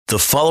The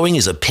following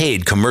is a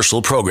paid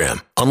commercial program.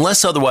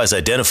 Unless otherwise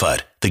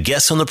identified, the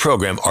guests on the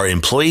program are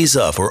employees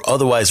of or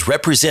otherwise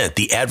represent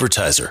the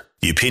advertiser.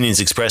 The opinions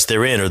expressed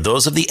therein are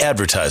those of the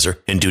advertiser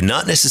and do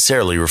not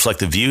necessarily reflect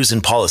the views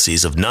and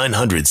policies of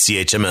 900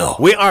 CHML.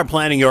 We are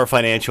planning your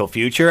financial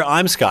future.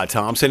 I'm Scott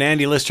Thompson.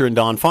 Andy Lister and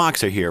Don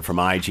Fox are here from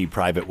IG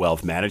Private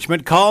Wealth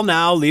Management. Call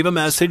now, leave a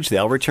message.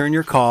 They'll return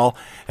your call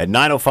at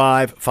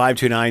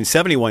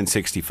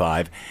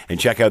 905-529-7165 and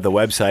check out the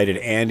website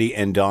at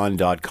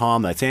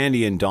andyanddon.com. That's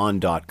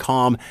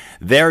andyanddon.com.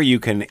 There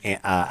you can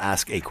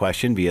ask a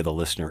question via the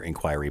listener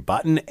inquiry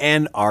button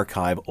and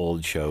archive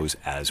old shows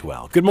as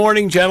well. Good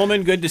morning, gentlemen.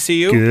 Good to see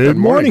you. Good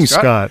morning,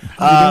 Scott.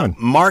 How you doing?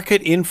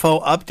 Market info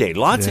update.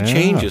 Lots of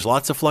changes,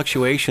 lots of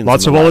fluctuations.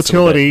 Lots of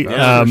volatility.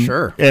 For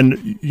sure.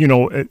 And, you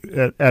know,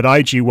 at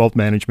IG Wealth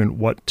Management,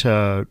 what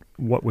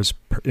was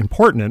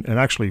important, and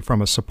actually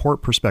from a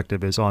support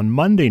perspective, is on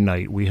Monday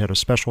night we had a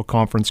special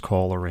conference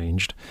call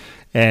arranged.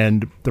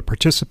 And the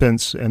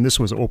participants, and this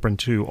was open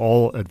to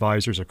all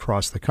advisors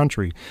across the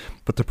country,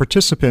 but the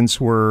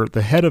participants were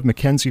the head of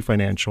Mackenzie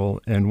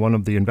Financial and one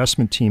of the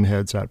investment team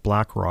heads at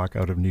BlackRock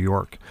out of New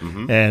York.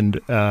 Mm-hmm.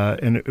 And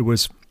it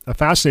was a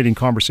fascinating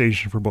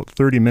conversation for about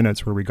 30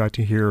 minutes where we got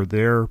to hear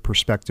their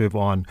perspective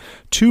on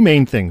two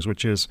main things,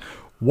 which is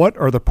what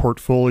are the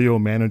portfolio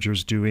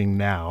managers doing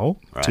now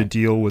to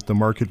deal with the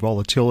market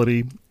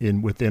volatility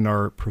within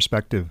our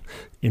prospective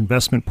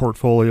investment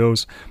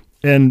portfolios,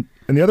 and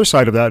the other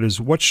side of that is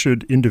what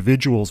should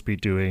individuals be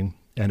doing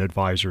and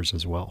advisors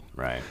as well.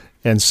 Right.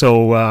 And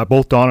so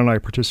both Don and I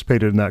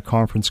participated in that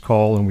conference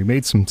call, and we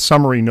made some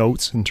summary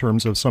notes in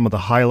terms of some of the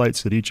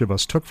highlights that each of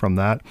us took from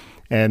that.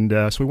 And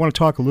so we want to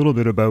talk a little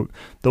bit about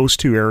those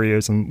two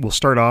areas, and we'll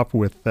start off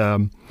with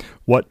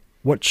what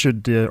are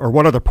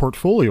the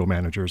portfolio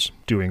managers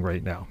doing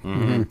right now?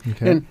 Mm-hmm.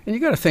 Okay. And you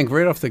got to think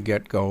right off the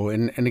get-go.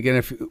 And again,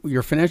 if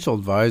your financial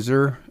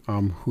advisor,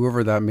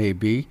 whoever that may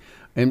be,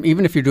 and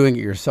even if you're doing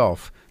it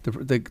yourself,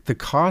 the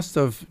cost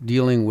of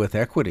dealing with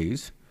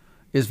equities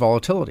is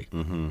volatility.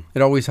 Mm-hmm.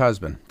 It always has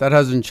been. That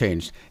hasn't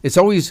changed. It's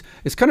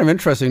kind of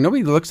interesting.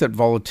 Nobody looks at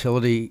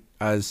volatility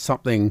as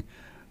something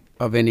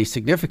of any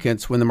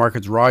significance when the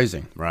market's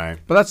rising. Right.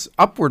 But that's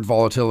upward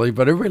volatility,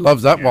 but everybody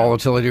loves that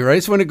volatility, right?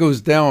 It's when it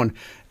goes down,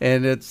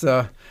 and it's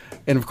and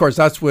of course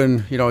that's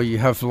when, you know, you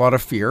have a lot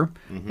of fear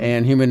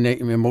and human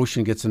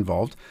emotion gets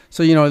involved.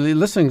 So, you know,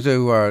 listening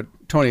to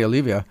Tony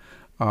Olivia,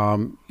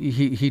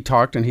 he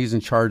talked, and he's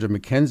in charge of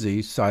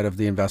Mackenzie's side of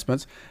the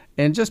investments,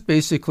 and just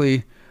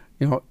basically,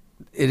 you know,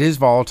 it is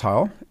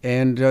volatile,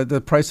 and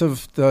the price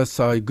of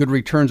the good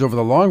returns over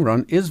the long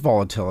run is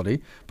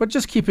volatility, but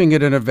just keeping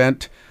it an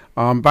event.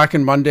 Back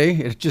in Monday,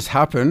 it just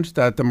happened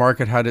that the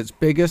market had its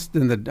biggest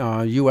in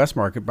the U.S.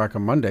 market back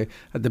on Monday,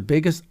 had the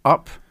biggest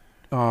up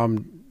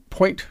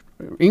point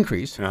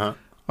increase in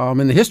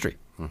the history.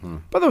 Mm-hmm.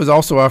 But that was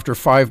also after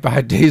 5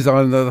 bad days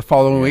on the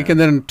following week, and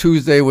then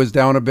Tuesday was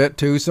down a bit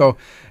too. So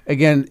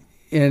again,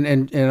 and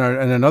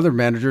another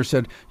manager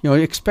said, you know,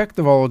 expect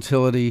the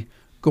volatility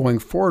going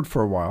forward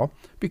for a while,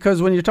 because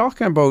when you're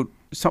talking about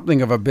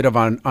something of a bit of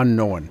an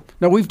unknown.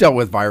 Now, we've dealt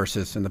with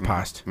viruses in the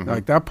past. Mm-hmm.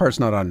 Like, that part's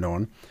not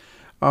unknown.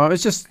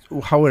 It's just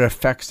how it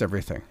affects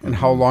everything and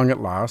how long it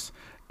lasts,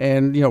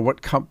 and, you know,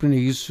 what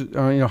companies, you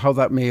know, how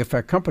that may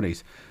affect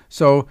companies.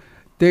 So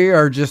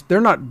they're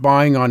not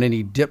buying on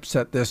any dips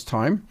at this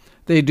time.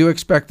 They do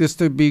expect this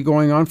to be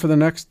going on for the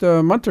next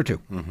month or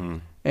two. Mm-hmm.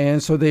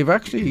 And so they've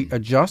actually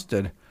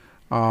adjusted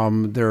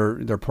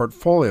their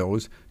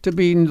portfolios to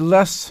be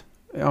less,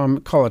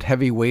 call it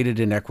heavy weighted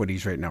in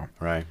equities right now.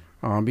 Right.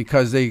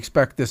 Because they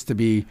expect this to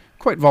be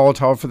quite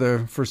volatile for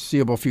the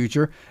foreseeable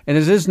future, and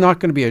it is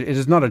not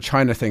a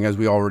China thing, as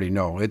we already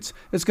know. It's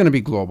going to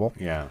be global.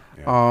 Yeah.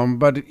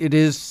 But it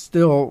is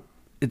still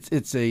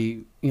it's a,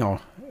 you know,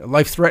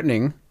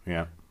 life-threatening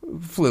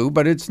flu,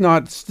 but it's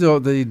not still.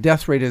 The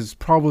death rate is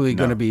probably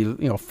going to be,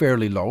 you know,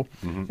 fairly low,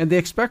 and they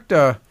expect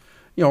a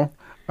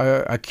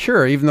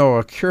cure, even though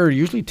a cure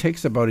usually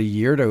takes about a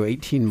year to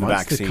 18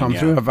 months to come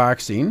through a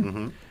vaccine.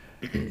 Mm-hmm.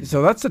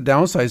 So that's the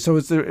downside. So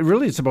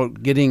it's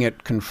about getting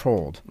it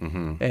controlled,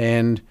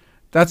 and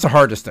that's the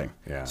hardest thing.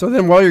 Yeah. So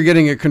then, while you're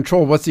getting it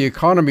controlled, what's the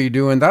economy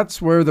doing? That's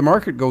where the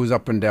market goes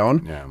up and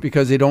down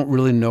because they don't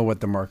really know what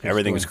the market.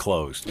 Everything is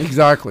closed.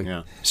 Exactly.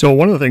 Yeah. So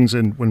one of the things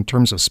in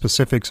terms of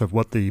specifics of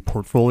what the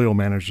portfolio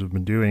managers have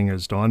been doing,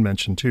 as Don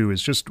mentioned too,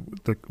 is just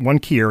the one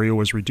key area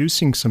was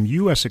reducing some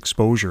U.S.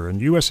 exposure. And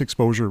U.S.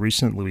 exposure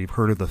recently, we've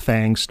heard of the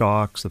FANG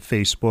stocks, the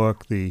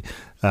Facebook, the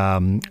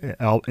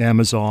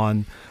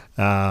Amazon.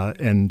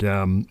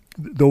 And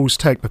those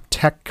type of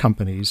tech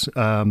companies,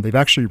 they've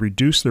actually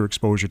reduced their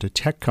exposure to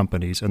tech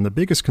companies. And the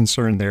biggest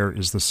concern there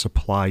is the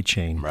supply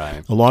chain.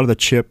 Right. A lot of the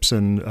chips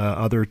and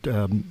other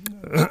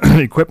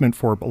equipment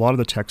for a lot of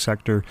the tech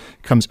sector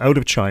comes out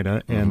of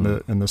China, and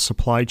the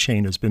supply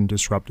chain has been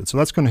disrupted. So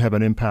that's going to have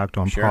an impact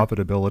on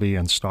profitability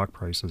and stock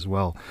price as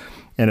well.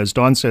 And as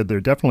Don said, they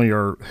definitely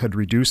had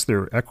reduced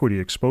their equity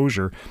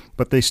exposure,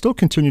 but they still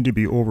continue to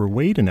be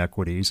overweight in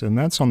equities, and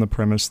that's on the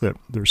premise that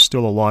there's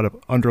still a lot of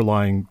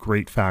underlying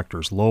great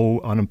factors, low low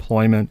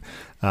unemployment,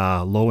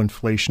 low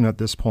inflation at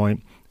this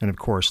point, and of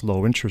course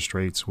low interest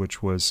rates,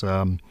 which was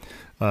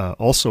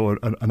also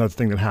another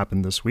thing that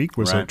happened this week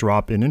was a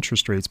drop in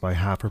interest rates by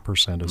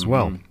 0.5% as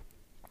well.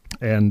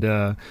 And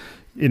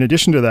in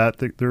addition to that,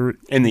 they're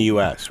in the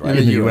U.S., right?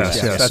 In the U.S.,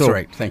 yes. yeah. That's so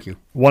right. Thank you.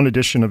 One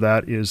addition of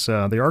that is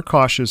they are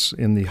cautious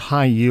in the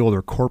high yield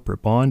or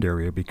corporate bond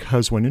area,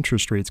 because when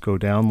interest rates go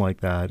down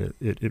like that,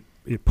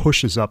 it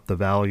pushes up the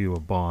value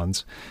of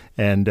bonds.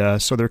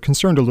 And so they're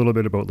concerned a little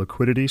bit about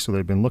liquidity. So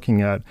they've been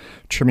looking at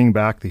trimming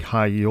back the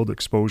high yield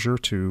exposure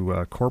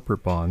to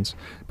corporate bonds.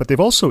 But they've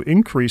also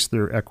increased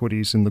their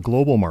equities in the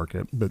global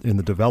market, in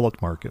the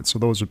developed market. So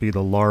those would be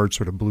the large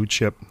sort of blue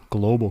chip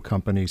global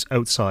companies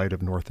outside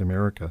of North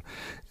America.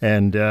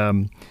 And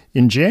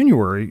in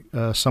January,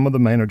 some of the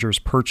managers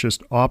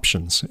purchased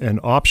options, and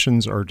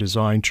options are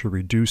designed to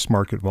reduce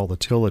market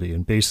volatility.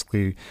 And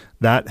basically,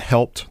 that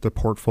helped the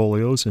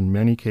portfolios in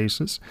many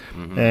cases.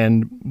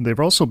 And they've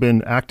also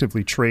been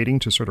actively trading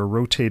to sort of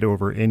rotate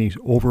over any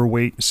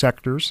overweight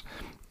sectors.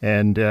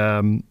 And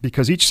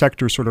because each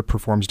sector sort of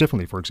performs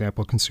differently. For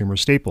example, consumer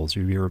staples.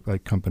 You hear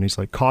like companies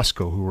like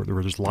Costco, there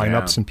were just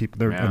lineups and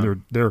people,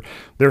 and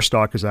their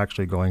stock is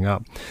actually going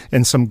up.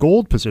 And some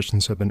gold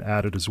positions have been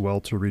added as well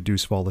to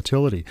reduce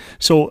volatility.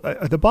 So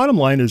the bottom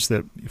line is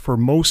that for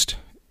most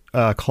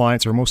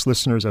clients or most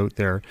listeners out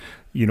there,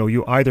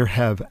 you either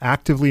have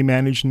actively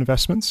managed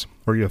investments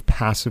or you have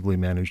passively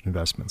managed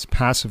investments.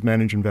 Passive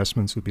managed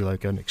investments would be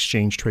like an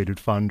exchange traded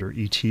fund or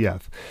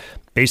ETF.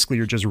 Basically,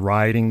 you're just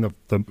riding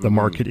the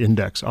market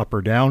index up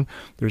or down.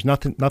 There's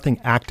nothing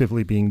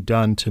actively being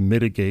done to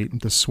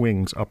mitigate the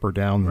swings up or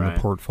down in the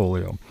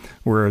portfolio.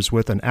 Whereas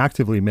with an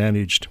actively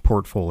managed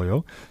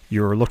portfolio,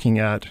 you're looking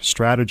at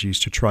strategies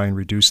to try and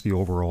reduce the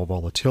overall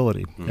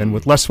volatility. And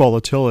with less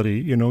volatility,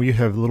 you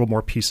have a little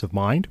more peace of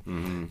mind.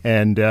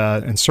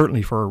 And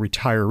certainly for a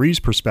retiree's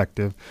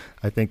perspective,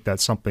 I think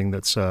that's something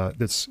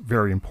that's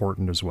very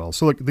important as well.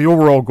 So the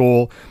overall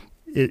goal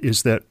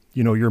is that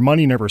your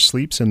money never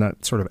sleeps in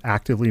that sort of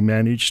actively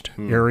managed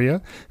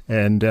area,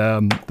 and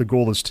the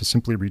goal is to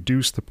simply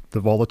reduce the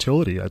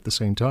volatility at the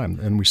same time.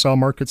 And we saw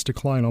markets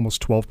decline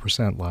almost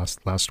 12%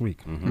 last week.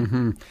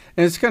 And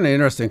it's kind of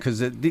interesting because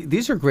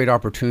these are great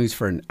opportunities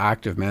for an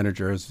active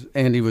manager, as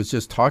Andy was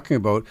just talking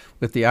about,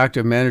 with the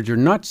active manager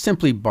not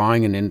simply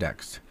buying an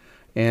index.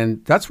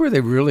 And that's where they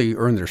really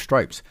earn their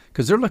stripes,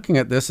 because they're looking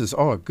at this as,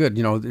 oh, good,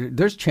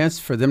 there's chance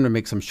for them to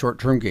make some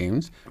short-term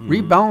gains,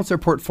 rebalance their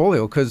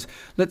portfolio, because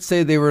let's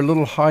say they were a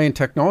little high in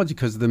technology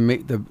because of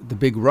the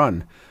big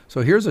run.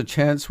 So here's a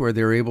chance where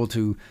they're able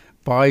to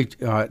buy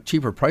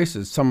cheaper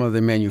prices, some of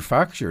the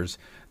manufacturers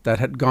that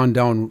had gone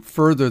down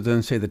further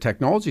than, say, the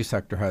technology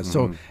sector has.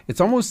 So it's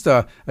almost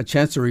a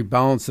chance to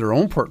rebalance their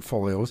own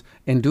portfolios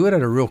and do it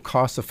at a real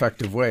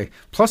cost-effective way.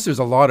 Plus, there's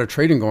a lot of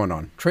trading going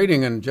on.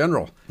 Trading in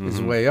general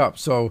is way up.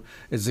 So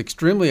it's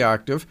extremely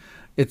active.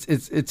 It's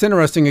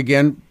interesting,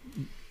 again,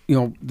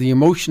 the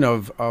emotion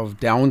of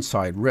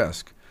downside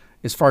risk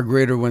is far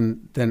greater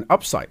than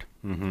upside.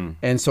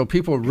 And so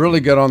people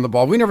really get on the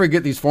ball. We never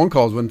get these phone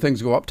calls when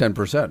things go up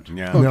 10%.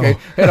 Yeah. Okay. No.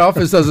 Head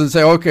office doesn't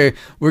say, okay,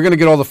 we're going to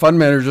get all the fund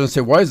managers and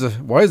say, why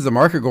is the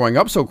market going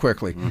up so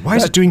quickly? Why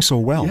is it doing so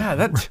well?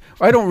 Yeah,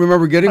 I don't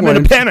remember getting one. I'm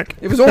in a panic.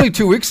 It was only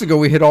 2 weeks ago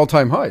we hit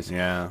all-time highs.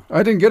 Yeah.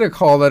 I didn't get a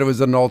call that it was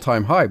an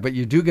all-time high, but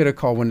you do get a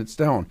call when it's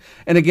down.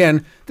 And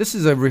again, this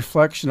is a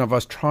reflection of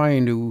us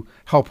trying to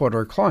help out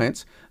our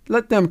clients.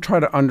 Let them try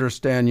to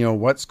understand,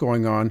 what's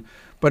going on.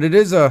 But it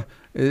is a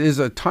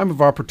time of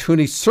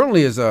opportunity.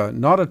 Certainly is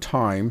not a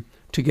time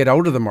to get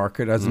out of the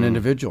market as an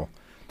individual.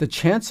 The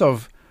chance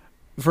of,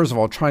 first of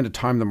all, trying to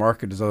time the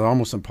market is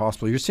almost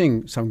impossible. You're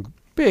seeing some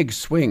big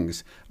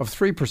swings of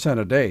 3%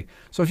 a day.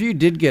 So if you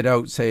did get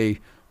out, say,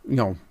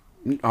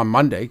 on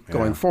Monday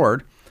going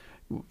forward,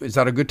 is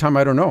that a good time?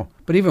 I don't know.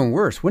 But even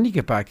worse, when do you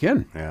get back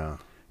in? Yeah.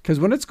 Because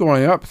when it's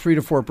going up 3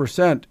 to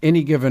 4%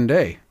 any given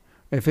day,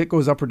 if it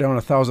goes up or down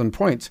 1,000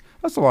 points,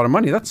 that's a lot of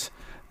money. That's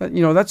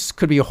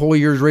could be a whole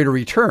year's rate of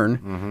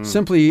return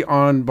simply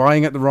on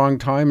buying at the wrong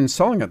time and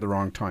selling at the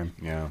wrong time.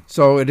 Yeah.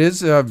 So it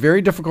is a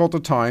very difficult a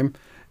time.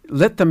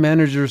 Let the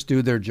managers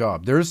do their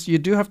job. You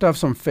do have to have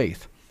some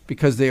faith,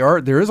 because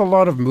there is a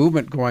lot of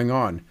movement going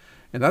on,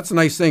 and that's a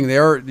nice thing.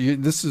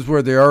 This is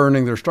where they are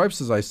earning their stripes,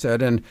 as I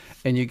said, and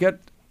you get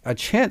a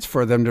chance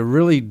for them to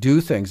really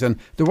do things, and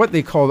they're what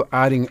they call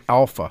adding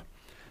alpha.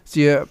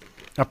 See, a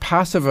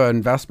passive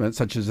investment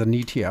such as an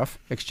ETF,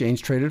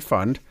 exchange traded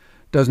fund,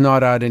 does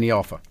not add any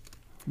alpha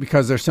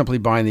because they're simply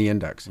buying the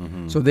index.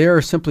 So they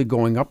are simply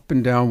going up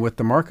and down with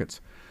the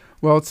markets.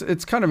 Well,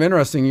 it's kind of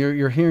interesting.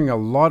 You're hearing a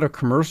lot of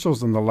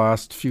commercials in the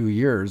last few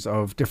years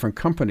of different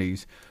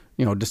companies,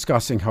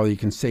 discussing how you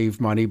can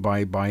save money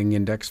by buying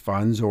index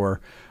funds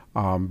or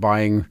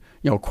buying,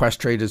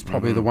 Questrade is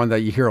probably the one that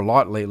you hear a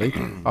lot lately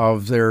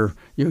of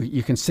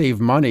you can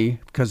save money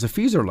because the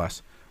fees are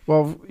less.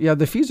 Well, yeah,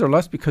 the fees are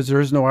less because there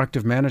is no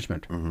active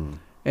management. And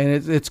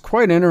it's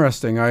quite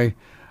interesting.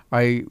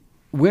 I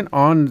went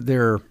on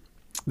their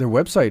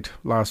website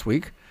last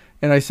week,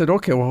 and I said,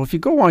 okay, well, if you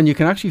go on, you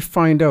can actually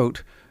find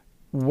out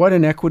what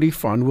an equity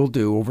fund will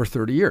do over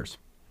 30 years.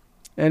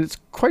 And it's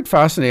quite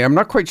fascinating. I'm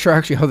not quite sure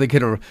actually how they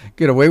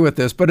get away with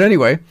this. But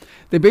anyway,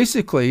 they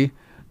basically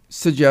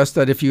suggest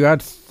that if you add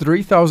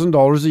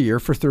 $3,000 a year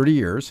for 30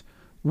 years,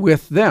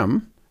 with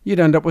them, you'd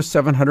end up with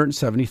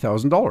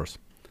 $770,000.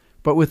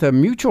 But with a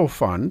mutual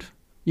fund,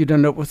 you'd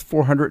end up with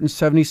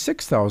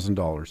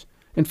 $476,000.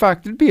 In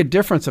fact, it'd be a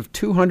difference of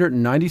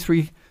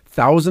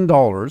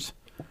 $293,000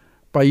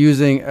 by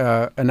using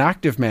an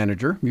active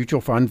manager,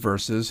 mutual fund,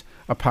 versus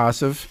a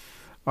passive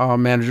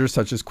manager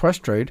such as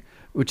Questrade,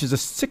 which is a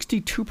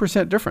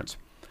 62% difference.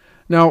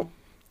 Now,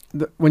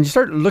 when you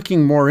start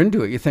looking more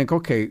into it, you think,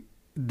 okay,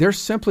 they're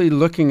simply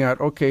looking at,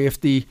 okay,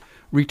 if the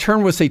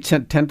return was, say,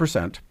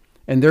 10%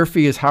 and their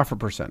fee is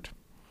 0.5%,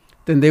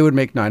 then they would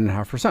make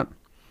 9.5%.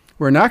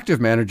 Where an active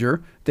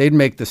manager, they'd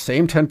make the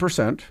same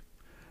 10%.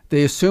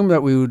 They assume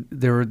that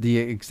the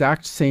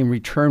exact same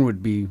return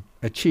would be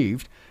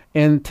achieved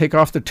and take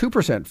off the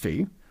 2%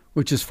 fee,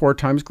 which is 4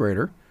 times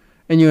greater,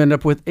 and you end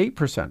up with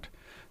 8%.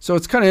 So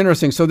it's kind of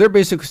interesting. So they're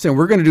basically saying,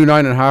 we're going to do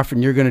 9.5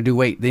 and you're going to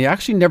do 8. They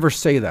actually never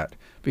say that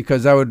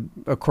because that would,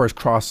 of course,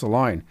 cross the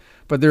line.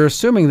 But they're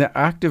assuming that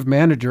active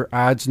manager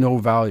adds no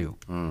value.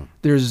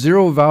 There's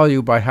zero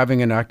value by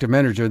having an active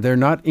manager. They're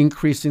not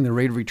increasing the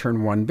rate of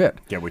return one bit.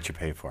 Get what you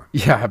pay for.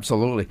 Yeah,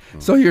 absolutely.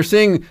 So you're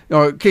seeing,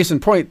 case in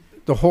point,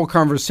 the whole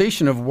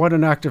conversation of what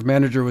an active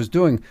manager was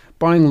doing,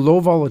 buying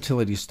low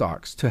volatility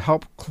stocks to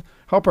help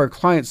our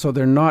clients so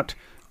they're not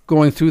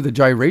going through the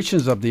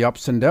gyrations of the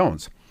ups and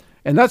downs.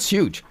 And that's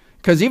huge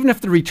because even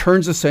if the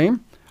return's the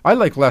same, I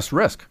like less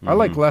risk. I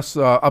like less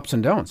ups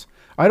and downs.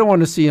 I don't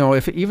want to see,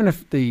 even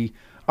if the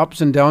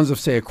ups and downs of,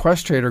 say, a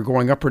Questrade are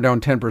going up or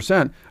down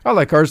 10%, I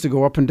like ours to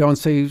go up and down,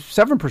 say,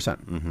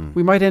 7%.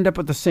 We might end up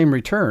with the same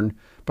return,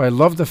 but I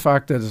love the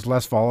fact that it's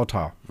less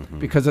volatile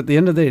because at the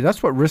end of the day,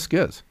 that's what risk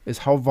is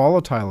how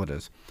volatile it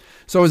is.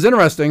 So it's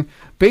interesting,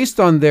 based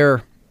on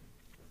their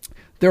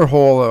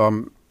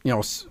whole,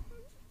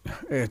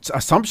 it's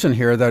assumption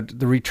here that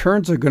the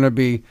returns are going to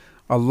be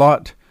a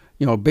lot,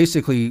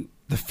 basically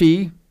the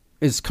fee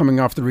is coming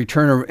off the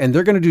return and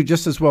they're going to do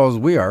just as well as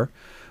we are.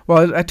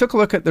 Well, I took a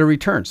look at their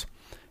returns.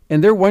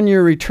 And their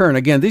 1-year return,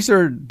 again, these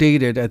are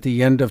dated at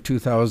the end of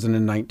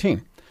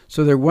 2019.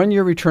 So their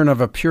 1-year return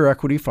of a pure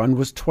equity fund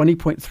was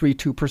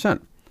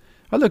 20.32%.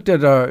 I looked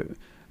at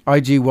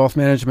IG Wealth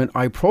Management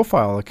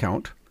iProfile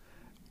account,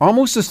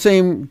 almost the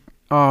same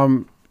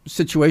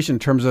situation in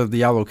terms of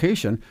the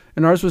allocation,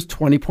 and ours was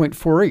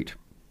 20.48.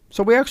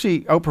 So we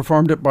actually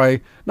outperformed it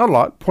by, not a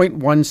lot,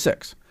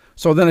 0.16.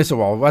 So then I said,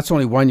 well, that's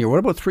only 1 year. What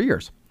about 3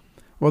 years?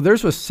 Well,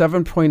 theirs was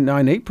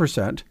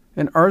 7.98%,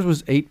 and ours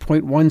was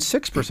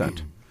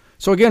 8.16%.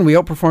 So again, we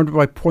outperformed it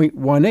by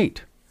 0.18.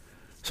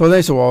 So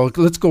they said, well,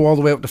 let's go all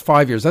the way up to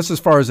 5 years. That's as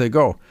far as they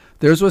go.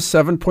 Theirs was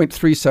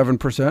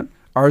 7.37%.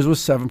 Ours was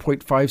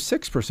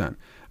 7.56%.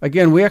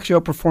 Again, we actually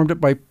outperformed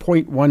it by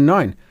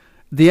 0.19.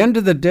 The end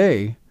of the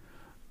day,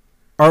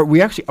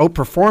 we actually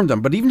outperformed them.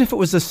 But even if it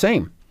was the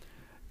same,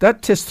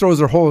 that just throws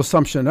their whole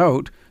assumption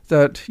out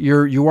that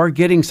you are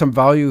getting some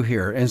value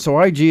here. And so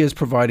IG is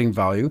providing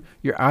value.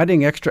 You're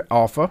adding extra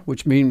alpha,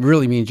 which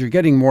really means you're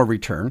getting more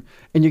return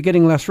and you're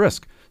getting less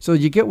risk. So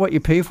you get what you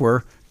pay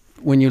for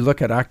when you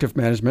look at active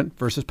management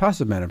versus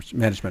passive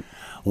management.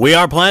 We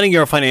are planning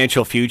your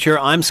financial future.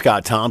 I'm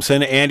Scott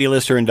Thompson. Andy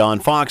Lister and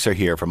Don Fox are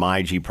here from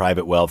IG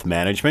Private Wealth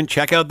Management.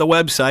 Check out the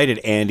website at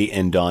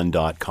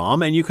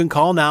andyanddon.com, and you can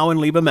call now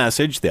and leave a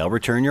message. They'll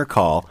return your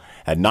call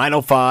at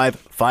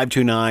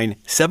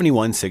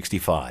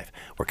 905-529-7165.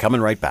 We're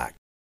coming right back.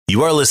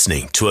 You are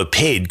listening to a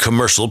paid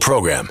commercial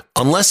program.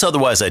 Unless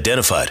otherwise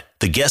identified,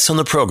 the guests on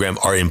the program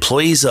are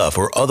employees of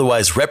or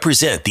otherwise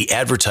represent the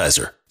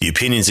advertiser. The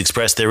opinions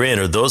expressed therein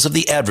are those of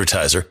the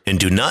advertiser and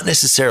do not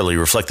necessarily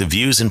reflect the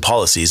views and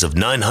policies of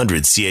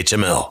 900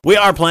 CHML. We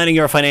are planning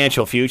your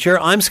financial future.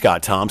 I'm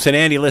Scott Thompson.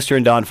 Andy Lister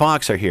and Don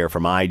Fox are here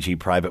from IG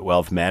Private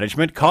Wealth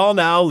Management. Call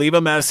now, leave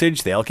a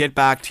message. They'll get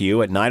back to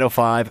you at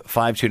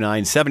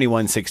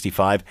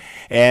 905-529-7165.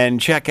 And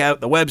check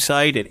out the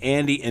website at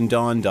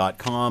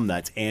andyanddon.com.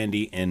 That's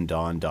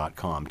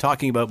andyanddon.com.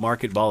 Talking about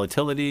market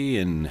volatility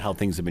and how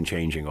things have been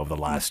changing over the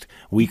last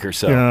week or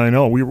so. Yeah, I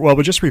know.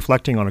 We're just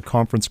reflecting on a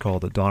conference call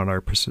that Don and I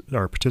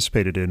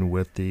participated in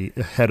with the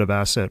head of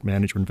asset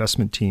management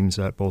investment teams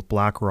at both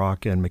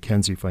BlackRock and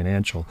Mackenzie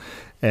Financial.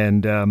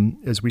 And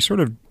as we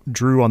sort of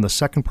drew on the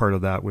second part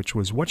of that, which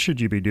was what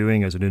should you be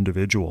doing as an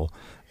individual?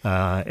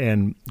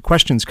 And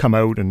questions come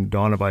out, and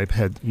Don and I have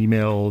had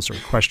emails or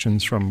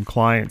questions from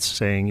clients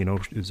saying,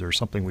 is there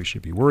something we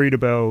should be worried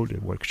about?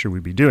 What should we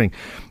be doing?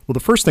 Well, the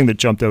first thing that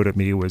jumped out at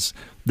me was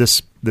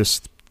this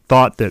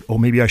thought that,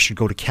 maybe I should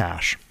go to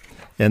cash.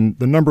 And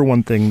the number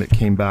one thing that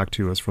came back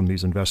to us from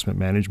these investment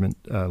management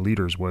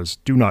leaders was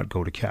do not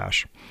go to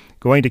cash.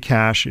 Going to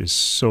cash is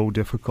so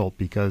difficult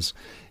because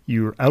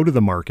you're out of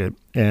the market.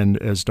 And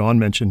as Don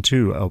mentioned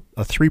too,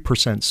 a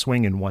 3%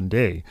 swing in one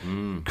day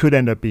could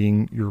end up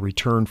being your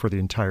return for the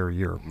entire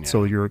year. Yeah.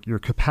 So your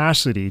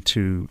capacity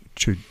to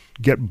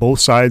get both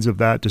sides of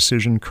that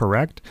decision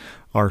correct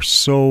are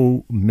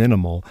so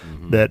minimal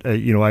that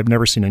I've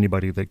never seen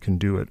anybody that can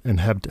do it and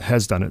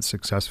has done it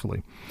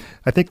successfully.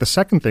 I think the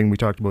second thing we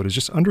talked about is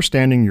just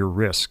understanding your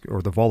risk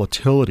or the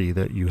volatility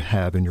that you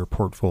have in your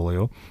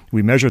portfolio.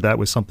 We measure that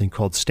with something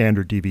called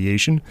standard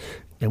deviation,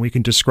 and we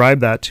can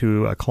describe that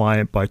to a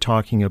client by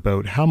talking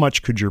about how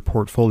much could your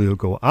portfolio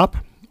go up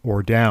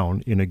or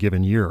down in a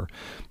given year.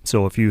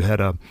 So if you had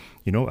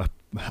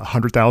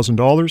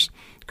 $100,000,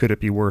 could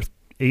it be worth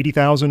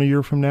 $80,000 a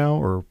year from now,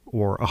 or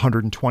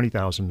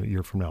 $120,000 a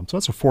year from now? So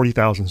that's a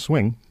 $40,000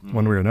 swing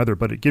one way or another,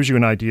 but it gives you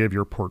an idea of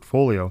your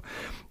portfolio.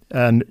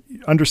 And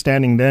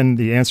understanding then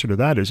the answer to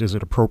that is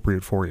it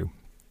appropriate for you?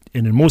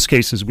 And in most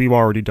cases, we've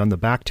already done the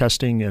back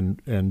testing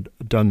and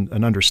done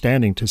an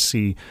understanding to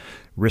see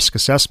risk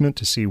assessment,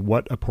 to see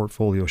what a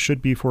portfolio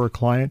should be for a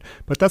client.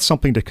 But that's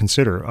something to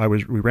consider.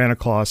 We ran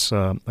across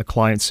a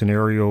client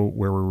scenario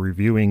where we're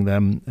reviewing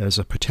them as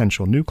a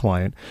potential new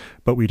client,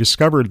 but we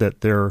discovered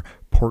that their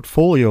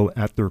portfolio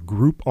at their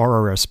group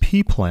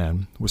RRSP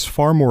plan was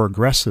far more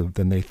aggressive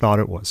than they thought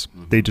it was.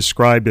 They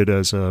described it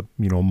as a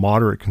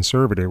moderate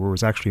conservative, where it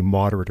was actually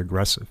moderate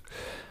aggressive.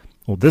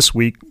 Well, this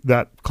week,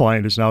 that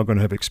client is now going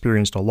to have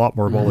experienced a lot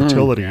more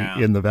volatility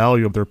in the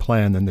value of their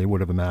plan than they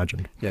would have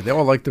imagined. Yeah, they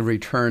all like the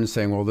return,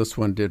 saying, well, this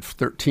one did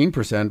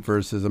 13%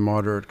 versus a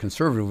moderate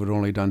conservative would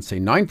only done, say,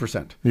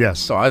 9%. Yes.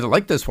 So I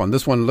like this one.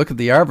 This one, look at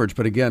the average.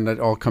 But again, that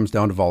all comes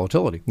down to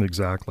volatility.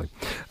 Exactly.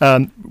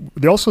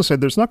 They also said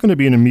there's not going to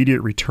be an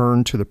immediate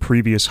return to the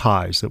previous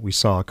highs that we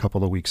saw a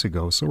couple of weeks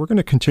ago. So we're going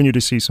to continue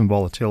to see some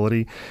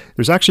volatility.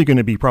 There's actually going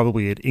to be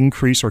probably an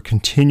increase or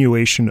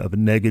continuation of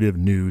negative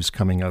news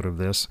coming out of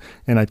this.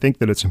 And I think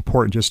that it's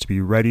important just to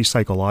be ready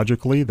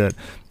psychologically that,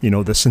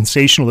 the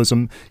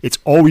sensationalism, it's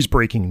always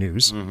breaking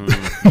news.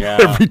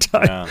 Every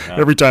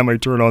time I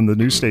turn on the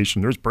news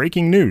station, there's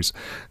breaking news.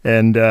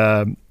 And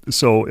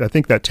so I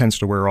think that tends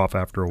to wear off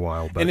after a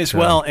while. But, and as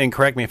well, and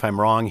correct me if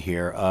I'm wrong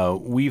here,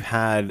 we've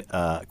had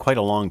quite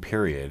a long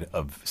period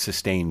of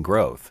sustained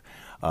growth.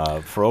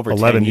 For over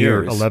 11 10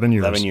 years. 11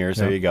 years. 11 years,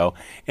 there you go.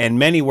 And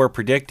many were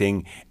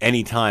predicting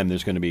any time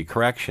there's going to be a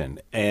correction.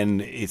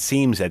 And it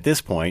seems at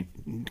this point,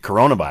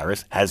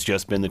 coronavirus has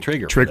just been the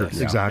trigger.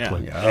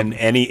 Exactly. Yeah.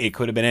 And it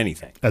could have been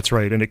anything. That's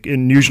right.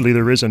 And usually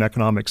there is an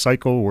economic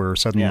cycle where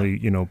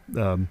suddenly,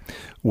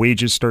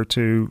 wages start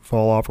to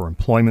fall off or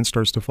employment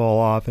starts to fall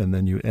off, and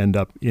then you end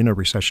up in a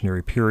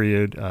recessionary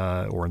period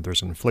or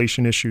there's an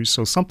inflation issue.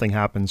 So something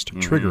happens to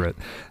trigger it.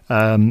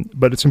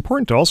 But it's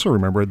important to also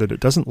remember that it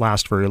doesn't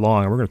last very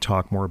long. And we're going to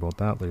talk more about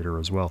that later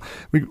as well.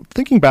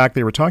 Thinking back,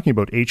 they were talking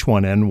about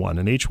H1N1,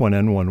 and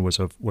H1N1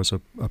 was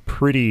a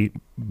pretty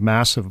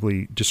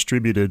massively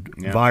distributed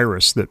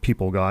virus that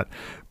people got.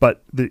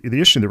 But the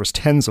issue, there was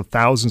tens of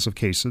thousands of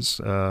cases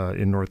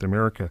in North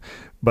America.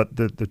 But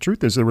the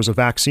truth is there was a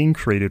vaccine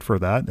created for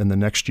that. And the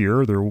next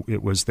year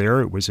it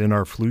was in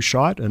our flu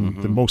shot.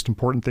 And the most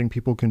important thing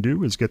people can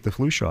do is get the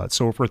flu shot.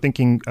 So if we're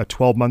thinking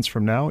 12 months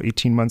from now,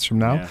 18 months from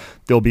now,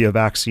 there'll be a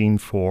vaccine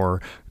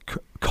for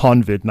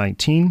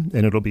COVID-19,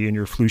 and it'll be in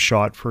your flu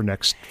shot for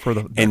the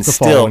following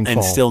fall.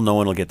 And still no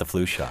one will get the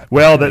flu shot.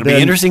 Well, it'll be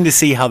interesting to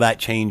see how that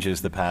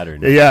changes the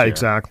pattern. Yeah,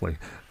 exactly.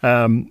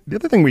 The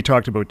other thing we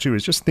talked about, too,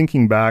 is just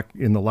thinking back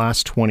in the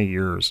last 20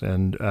 years.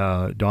 And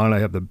Don and I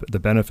have the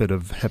benefit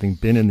of having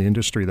been in the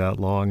industry that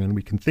long, and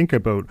we can think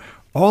about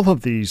all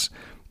of these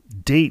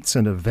dates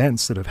and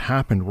events that have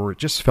happened where it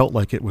just felt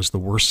like it was the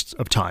worst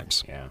of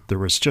times. Yeah. There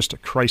was just a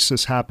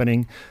crisis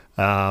happening.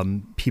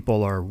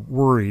 People are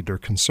worried or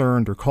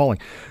concerned or calling.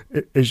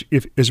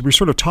 As we're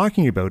sort of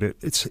talking about it,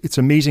 it's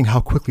amazing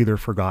how quickly they're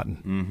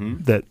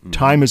forgotten. That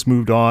time has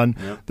moved on.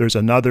 There's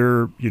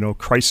another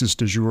crisis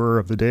du jour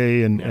of the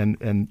day,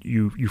 and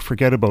you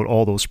forget about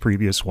all those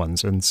previous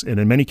ones, and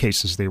in many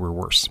cases they were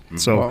worse.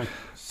 So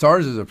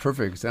SARS is a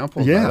perfect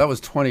example. Yeah, that was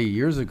 20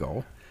 years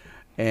ago.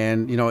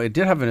 And, it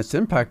did have its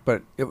impact,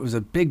 but it was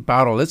a big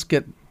battle. Let's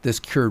get this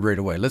cured right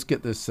away. Let's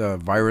get this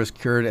virus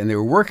cured. And they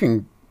were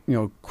working,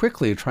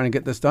 quickly trying to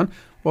get this done.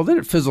 Well, then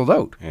it fizzled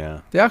out.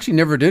 Yeah. They actually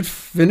never did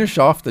finish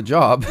off the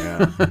job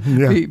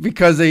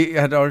because they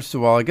had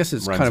also, I guess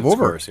it's kind of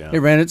over. Course, It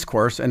ran its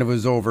course and it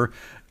was over.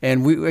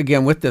 And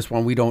with this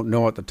one, we don't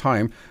know at the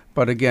time.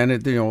 But again,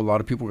 a lot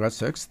of people got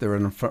sick. There were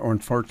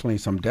unfortunately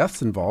some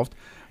deaths involved.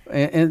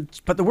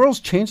 But the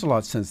world's changed a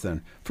lot since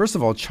then. First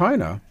of all,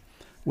 China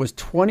was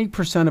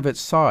 20% of its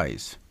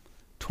size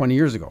 20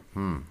 years ago.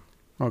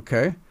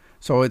 Okay?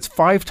 So it's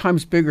 5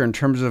 times bigger in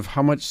terms of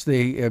how much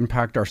they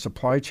impact our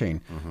supply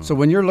chain. So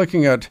when you're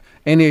looking at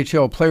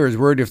NHL players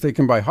worried if they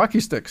can buy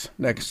hockey sticks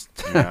next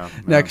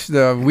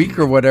week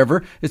or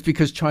whatever, it's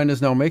because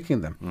China's now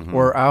making them.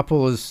 Or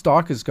Apple's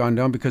stock has gone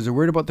down because they're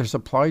worried about their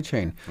supply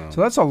chain.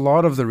 So that's a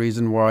lot of the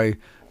reason why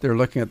they're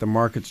looking at the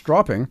markets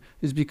dropping,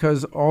 is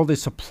because all the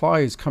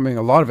supply is coming,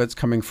 a lot of it's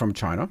coming from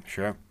China.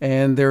 Sure.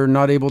 And they're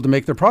not able to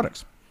make their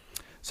products.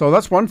 So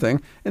that's one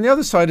thing. And the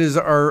other side is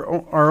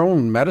our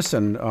own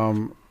medicine.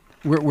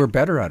 We're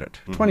better at it.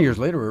 20 years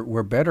later,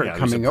 we're better at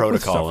coming up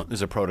with stuff.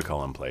 There's a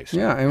protocol in place.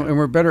 Yeah, and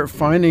we're better at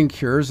finding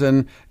cures,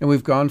 and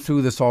we've gone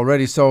through this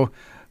already. So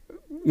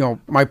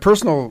my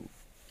personal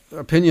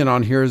opinion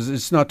on here is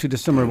it's not too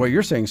dissimilar to what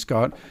you're saying,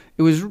 Scott.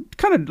 It was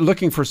kind of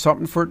looking for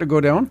something for it to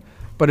go down,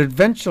 but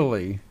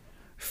eventually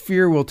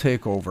fear will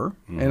take over.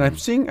 And I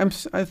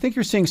think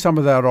you're seeing some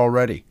of that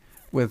already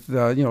with,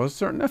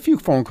 a few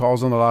phone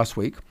calls in the last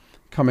week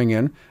coming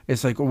in.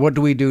 It's like, well, what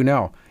do we do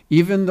now?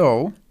 Even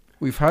though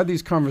we've had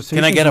these conversations.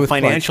 Can I get a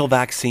financial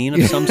vaccine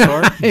of some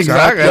sort?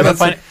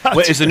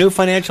 Exactly. Is the new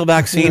financial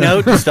vaccine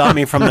out to stop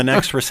me from the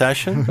next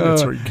recession?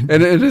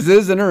 And it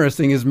is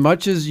interesting. As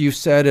much as you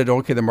said it,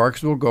 okay, the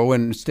markets will go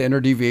and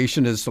standard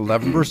deviation is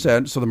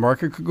 11%, so the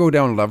market could go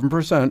down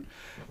 11%.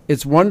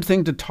 It's one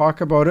thing to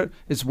talk about it.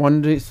 It's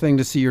one thing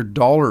to see your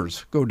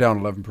dollars go down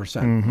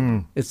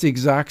 11%. It's the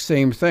exact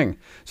same thing.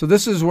 So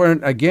this is where,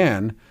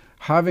 again,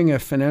 having a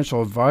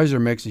financial advisor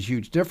makes a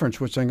huge difference,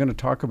 which I'm going to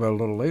talk about a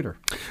little later.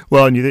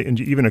 Well, and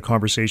even a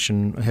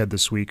conversation I had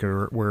this week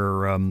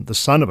where the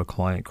son of a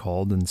client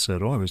called and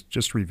said, I was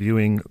just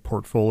reviewing a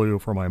portfolio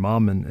for my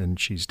mom, and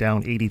she's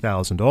down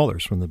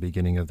 $80,000 from the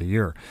beginning of the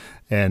year.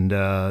 And,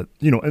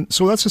 and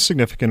so that's a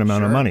significant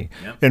amount of money.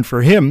 Yep. And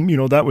for him,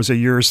 that was a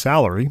year's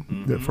salary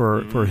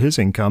for his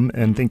income,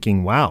 and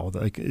thinking, wow,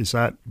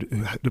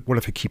 what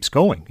if it keeps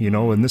going,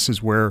 and this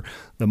is where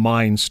the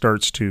mind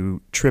starts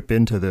to trip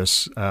into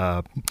this,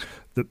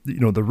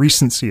 the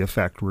recency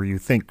effect, where you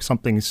think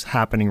something's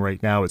happening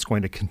right now, it's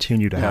going to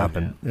continue to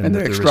happen. And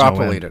they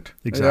extrapolate it.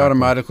 Exactly. They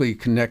automatically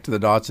connect to the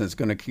dots, and it's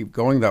going to keep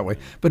going that way.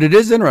 But it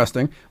is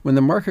interesting. When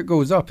the market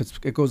goes up,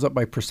 it goes up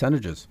by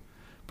percentages.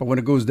 But when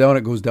it goes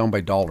down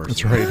by dollars.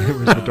 That's right. It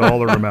was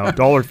the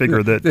dollar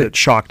figure that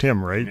shocked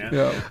him, right?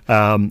 Yeah.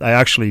 I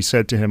actually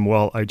said to him,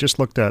 well, I just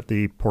looked at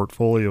the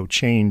portfolio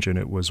change, and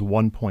it was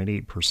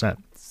 1.8%.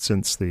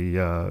 Since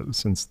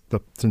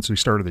we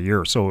started the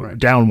year, so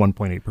down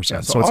 1.8%.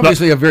 Yeah, so it's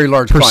obviously a very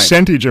large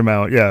percentage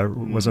amount. Yeah,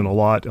 wasn't a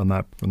lot on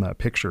that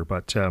picture,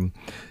 but so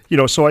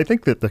I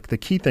think that the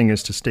key thing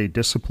is to stay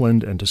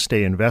disciplined and to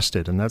stay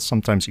invested, and that's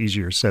sometimes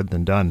easier said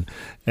than done.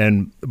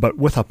 But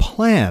with a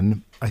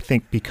plan, I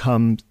think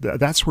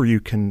that's where you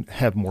can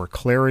have more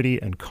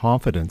clarity and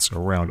confidence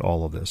around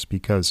all of this,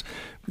 because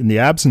in the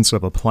absence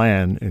of a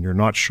plan, and you're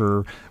not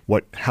sure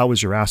how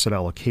is your asset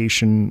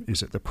allocation,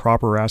 is it the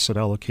proper asset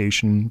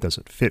allocation, does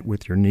it fit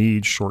with your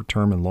needs,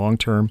 short-term and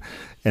long-term,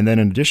 and then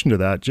in addition to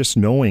that, just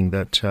knowing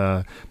that,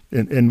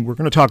 and we're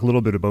going to talk a little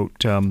bit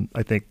about,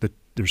 I think that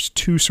there's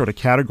two sort of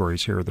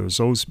categories here. There's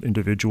those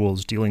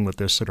individuals dealing with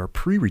this that are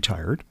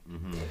pre-retired,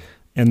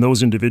 and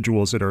those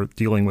individuals that are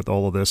dealing with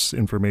all of this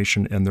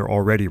information and they're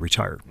already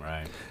retired.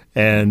 Right.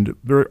 And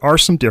there are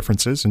some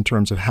differences in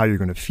terms of how you're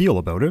going to feel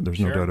about it. There's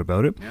no doubt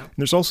about it. Yeah. And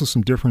there's also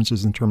some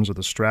differences in terms of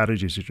the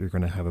strategies that you're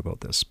going to have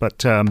about this.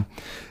 But,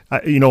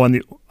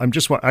 I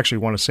just actually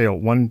want to say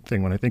one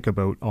thing when I think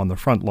about on the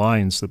front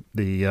lines,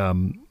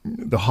 the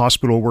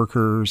hospital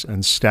workers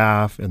and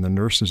staff and the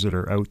nurses that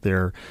are out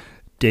there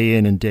day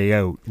in and day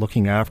out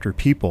looking after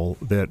people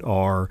that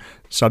are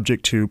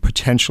subject to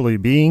potentially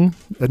being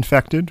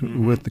infected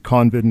with the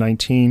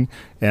COVID-19.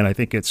 And I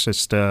think it's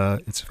just,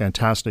 it's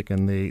fantastic,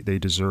 and they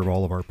deserve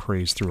all of our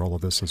praise through all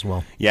of this as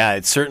well. Yeah,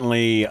 it's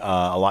certainly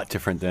a lot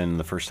different than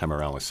the first time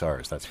around with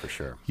SARS, that's for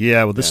sure.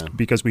 Yeah, well,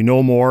 because we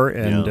know more,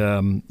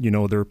 and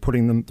they're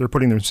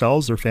putting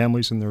themselves, their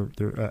families, and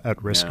they're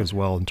at risk as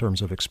well in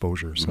terms of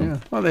exposure. So. Yeah.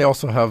 Well, they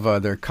also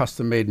have their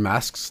custom-made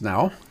masks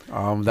now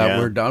that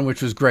were done,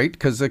 which was great,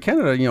 because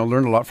Canada,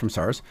 learned a lot from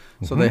SARS.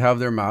 So they have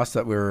their masks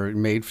that were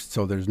made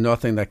so there's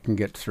nothing that can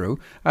get through.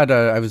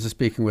 I was just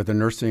speaking with a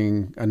nurse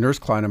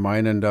client of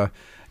mine, and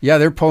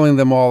they're pulling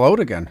them all out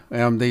again.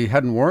 They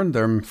hadn't worn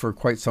them for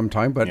quite some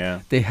time,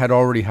 but they had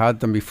already had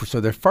them before, so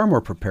they're far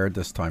more prepared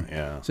this time.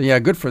 Yeah. So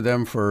good for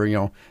them. For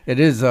it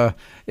is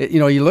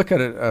you look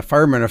at it, a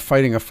fireman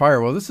fighting a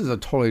fire. Well, this is a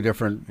totally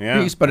different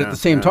beast, but at the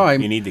same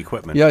time, you need the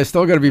equipment. Yeah, you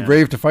still got to be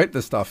brave to fight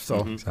this stuff.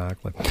 So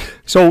exactly.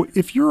 So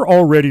if you're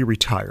already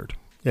retired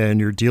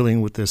and you're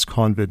dealing with this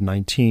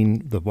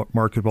COVID-19, the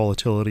market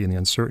volatility and the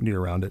uncertainty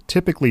around it,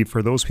 typically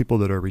for those people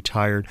that are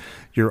retired,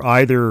 you're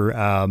either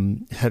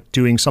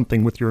doing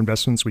something with your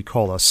investments we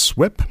call a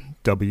SWIP,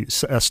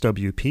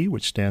 SWP,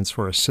 which stands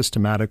for a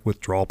systematic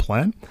withdrawal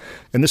plan.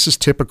 And this is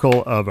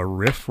typical of a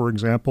RIF, for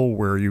example,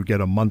 where you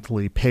get a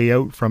monthly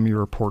payout from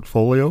your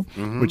portfolio,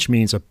 which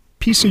means a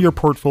piece of your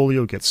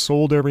portfolio gets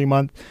sold every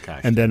month,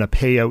 and then a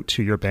payout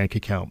to your bank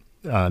account.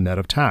 Net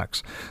of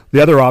tax.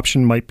 The other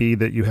option might be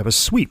that you have a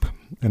sweep,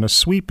 and a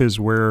sweep is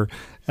where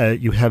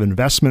you have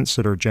investments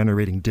that are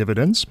generating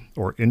dividends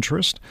or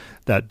interest.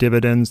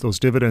 Those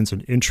dividends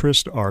and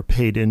interest are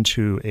paid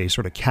into a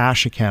sort of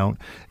cash account,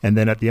 and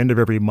then at the end of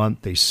every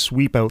month, they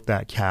sweep out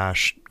that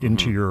cash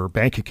into your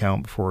bank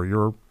account for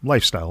your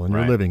lifestyle and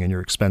your living and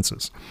your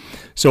expenses.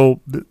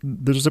 So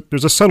there's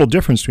a subtle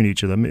difference between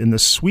each of them. In the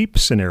sweep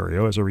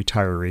scenario, as a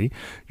retiree,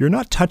 you're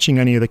not touching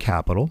any of the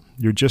capital.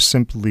 You're just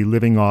simply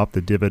living off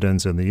the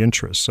dividends and the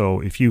interest. So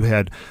if you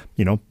had,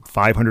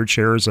 500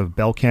 shares of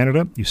Bell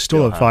Canada, you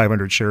still have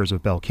 500 shares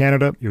of Bell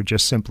Canada. You're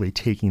just simply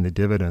taking the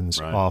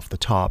dividends off the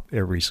top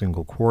every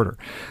single quarter.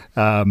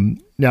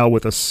 Now,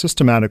 with a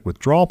systematic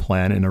withdrawal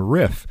plan in a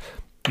RIF,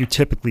 you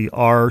typically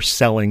are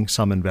selling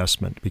some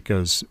investment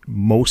because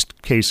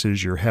most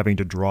cases you're having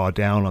to draw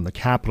down on the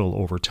capital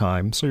over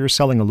time. So you're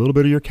selling a little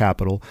bit of your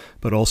capital,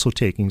 but also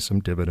taking some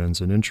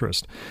dividends and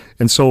interest.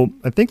 And so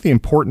I think the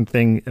important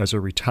thing as a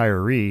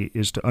retiree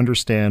is to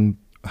understand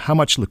how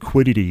much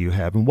liquidity you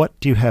have and what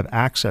do you have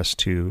access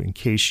to in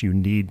case you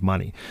need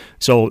money.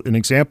 So an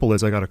example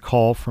is I got a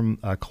call from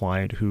a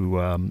client who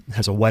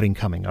has a wedding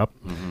coming up,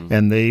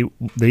 and they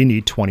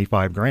need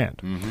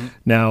 $25,000.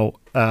 Now,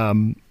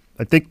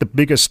 I think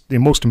the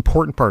most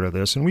important part of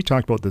this, and we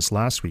talked about this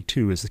last week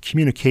too, is the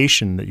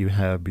communication that you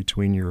have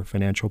between your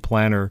financial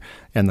planner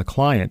and the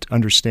client.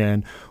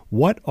 Understand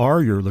what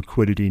are your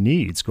liquidity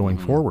needs going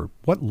forward.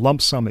 What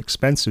lump sum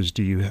expenses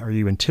are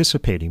you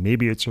anticipating?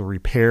 Maybe it's a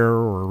repair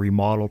or a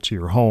remodel to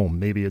your home.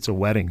 Maybe it's a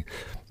wedding.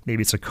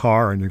 Maybe it's a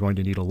car and you're going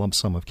to need a lump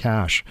sum of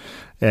cash.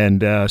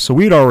 And so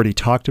we'd already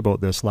talked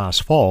about this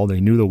last fall. They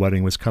knew the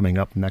wedding was coming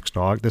up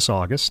this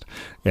August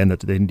and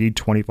that they need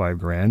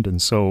 $25,000.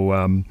 And so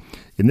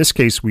in this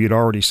case, we had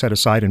already set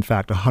aside, in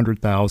fact,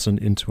 $100,000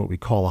 into what we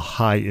call a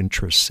high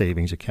interest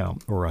savings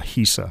account, or a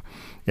HISA.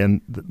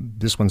 And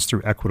this one's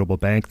through Equitable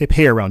Bank. They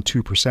pay around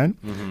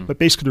 2%, but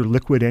basically they're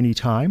liquid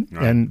anytime,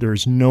 and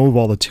there's no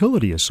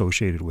volatility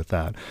associated with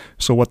that.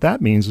 So what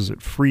that means is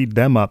it freed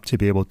them up to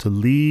be able to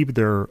leave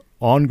their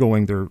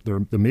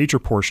the major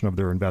portion of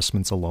their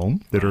investments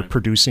alone that are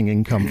producing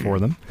income for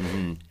them,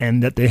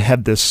 and that they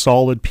have this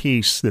solid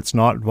piece that's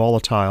not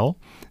volatile,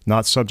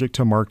 not subject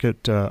to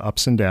market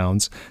ups and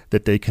downs,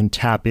 that they can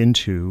tap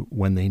into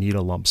when they need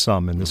a lump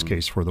sum, in this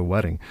case for the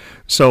wedding.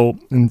 So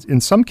in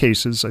some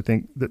cases, I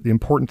think that the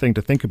important thing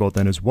to think about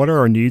then is what are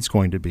our needs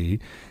going to be?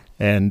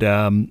 And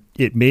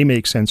it may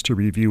make sense to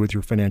review with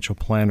your financial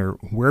planner,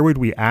 where would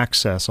we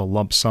access a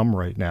lump sum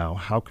right now?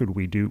 How could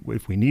we do,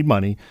 if we need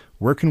money,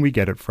 where can we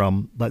get it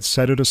from? Let's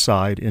set it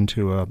aside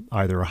into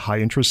either a high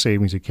interest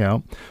savings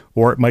account,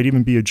 or it might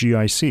even be a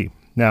GIC.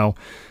 Now,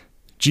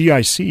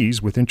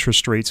 GICs, with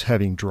interest rates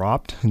having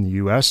dropped in the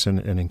U.S. and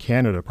in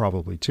Canada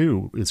probably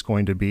too, it's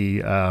going to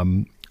be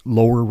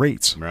lower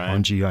rates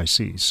on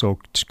GICs. So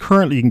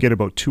currently you can get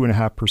about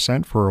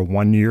 2.5% for a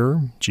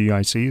 1-year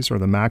GICs, or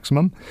the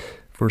maximum,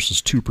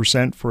 versus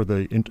 2% for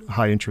the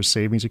high interest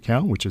savings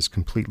account, which is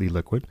completely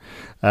liquid.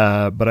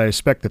 But I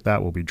expect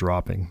that will be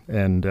dropping.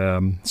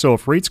 And so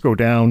if rates go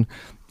down,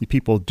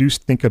 people do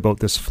think about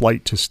this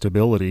flight to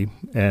stability,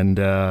 and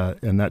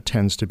that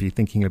tends to be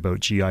thinking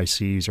about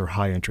GICs or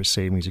high interest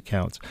savings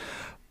accounts.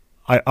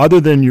 Other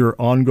than your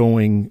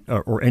ongoing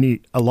or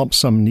any lump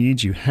sum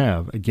needs you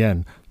have,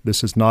 again,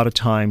 this is not a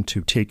time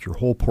to take your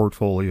whole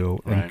portfolio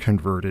and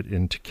convert it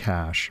into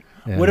cash.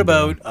 And what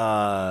about,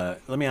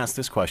 let me ask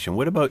this question.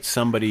 What about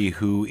somebody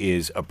who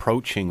is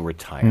approaching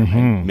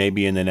retirement,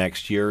 maybe in the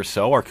next year or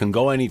so, or can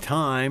go any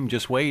time,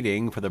 just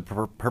waiting for the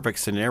perfect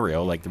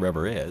scenario like the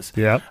river is?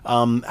 Yeah.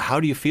 How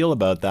do you feel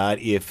about that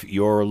if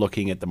you're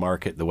looking at the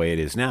market the way it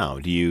is now?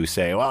 Do you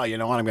say, well, you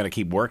know what, I'm going to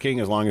keep working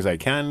as long as I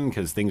can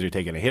because things are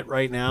taking a hit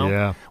right now?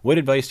 Yeah. What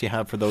advice do you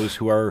have for those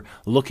who are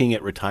looking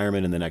at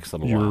retirement in the next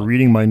little while? You're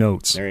reading my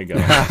notes. There you go.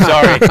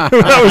 Sorry.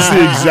 That was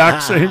the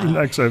exact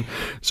same.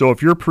 So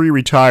if you're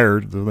pre-retired,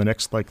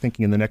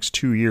 thinking in the next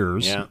 2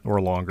 years or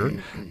longer,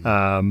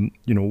 and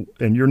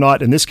you're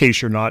not, in this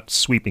case, you're not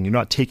sweeping, you're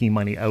not taking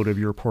money out of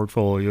your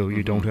portfolio,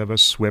 you don't have a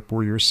SWIP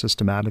where you're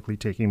systematically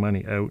taking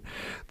money out.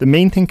 The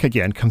main thing,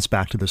 again, comes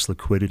back to this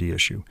liquidity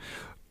issue.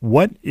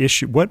 What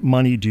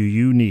money do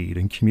you need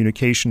in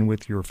communication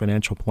with your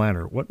financial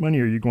planner? What money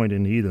are you going to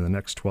need in the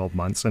next 12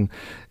 months? And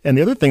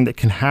the other thing that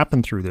can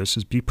happen through this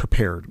is be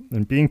prepared.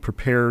 And being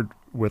prepared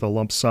with a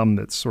lump sum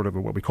that's sort of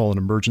what we call an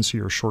emergency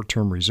or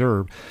short-term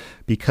reserve,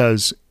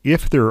 because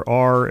if there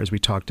are, as we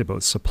talked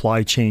about,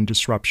 supply chain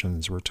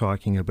disruptions, we're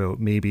talking about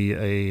maybe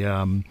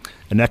an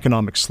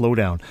economic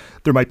slowdown,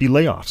 there might be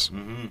layoffs.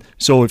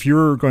 So if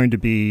you're going to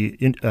be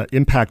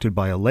impacted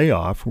by a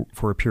layoff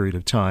for a period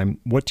of time,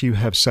 what do you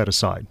have set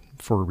aside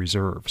for a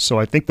reserve? So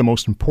I think the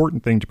most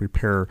important thing to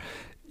prepare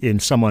in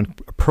someone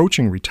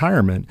approaching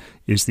retirement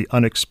is the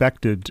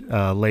unexpected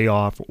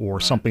layoff or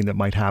something that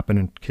might happen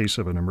in case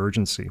of an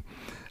emergency.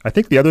 I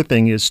think the other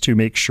thing is to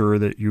make sure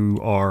that you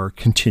are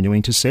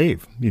continuing to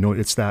save.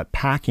 It's that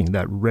packing,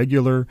 that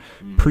regular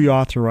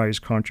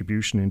pre-authorized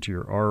contribution into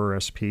your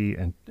RRSP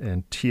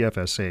and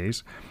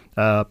TFSAs.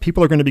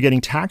 People are going to be getting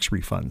tax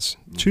refunds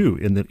too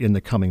in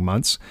the coming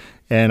months,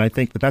 and I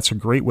think that's a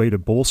great way to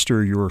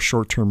bolster your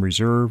short-term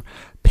reserve,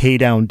 pay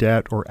down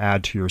debt, or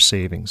add to your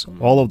savings.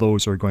 All of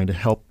those are going to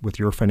help with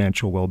your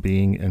financial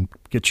well-being and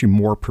get you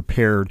more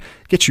prepared,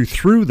 get you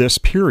through this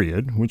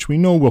period, which we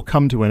know will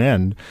come to an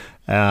end,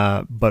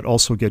 but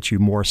also get you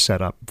more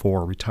set up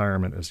for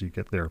retirement as you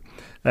get there.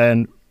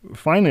 And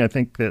finally, I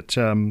think that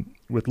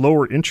with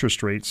lower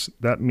interest rates,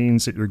 that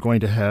means that you're going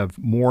to have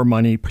more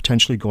money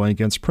potentially going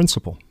against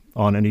principal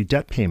on any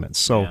debt payments.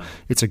 So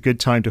it's a good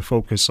time to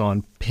focus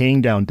on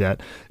paying down debt.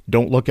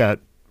 Don't look at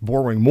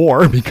borrowing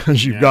more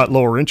because you've got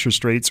lower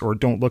interest rates, or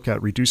don't look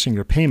at reducing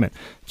your payment.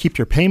 Keep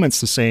your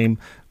payments the same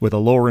with a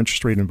lower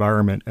interest rate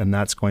environment, and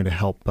that's going to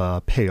help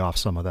pay off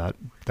some of that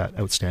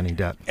outstanding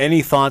debt.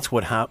 Any thoughts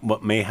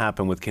what may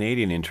happen with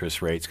Canadian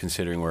interest rates,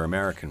 considering where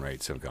American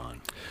rates have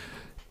gone?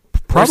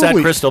 Where's that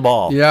crystal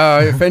ball?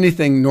 Yeah, if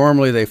anything,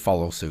 normally they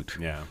follow suit.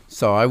 Yeah.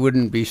 So I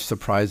wouldn't be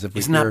surprised if...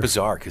 Isn't that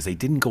bizarre? Because they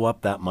didn't go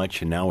up that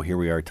much, and now here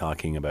we are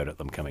talking about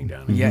them coming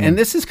down. Yeah, and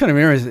this is kind of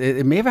interesting.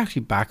 It may have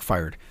actually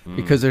backfired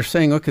because they're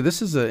saying, okay,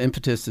 this is an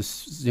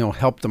impetus to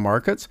help the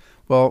markets.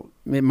 Well,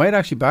 it might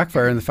actually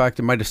backfire in the fact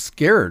it might have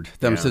scared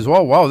them. Says,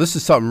 well, wow, this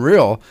is something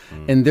real.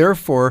 And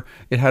therefore,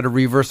 it had a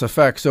reverse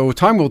effect. So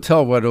time will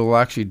tell what it will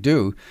actually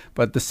do.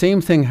 But the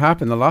same thing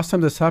happened. The last time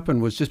this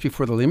happened was just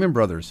before the Lehman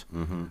Brothers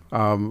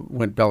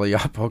went belly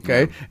up,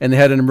 okay? And they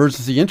had an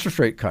emergency interest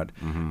rate cut.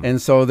 And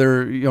so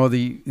they're,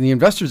 the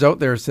investors out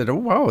there said, oh,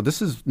 wow,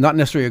 this is not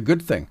necessarily a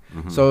good thing.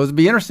 So it'll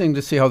be interesting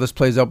to see how this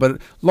plays out.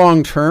 But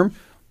long term,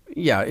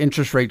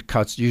 interest rate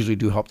cuts usually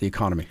do help the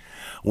economy.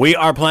 We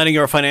are planning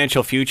your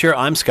financial future.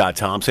 I'm Scott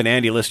Thompson.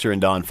 Andy Lister and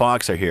Don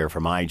Fox are here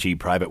from IG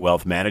Private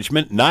Wealth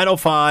Management.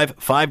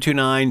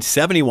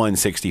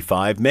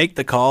 905-529-7165. Make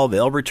the call.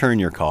 They'll return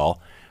your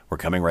call. We're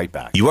coming right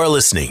back. You are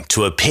listening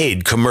to a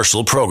paid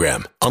commercial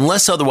program.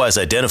 Unless otherwise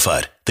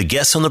identified, the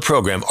guests on the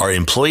program are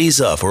employees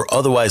of or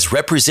otherwise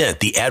represent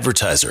the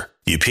advertiser.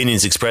 The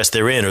opinions expressed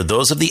therein are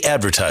those of the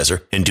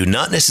advertiser and do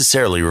not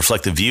necessarily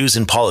reflect the views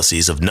and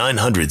policies of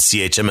 900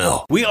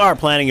 CHML. We are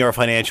planning your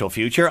financial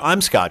future.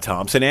 I'm Scott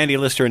Thompson. Andy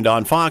Lister and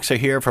Don Fox are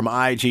here from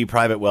IG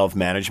Private Wealth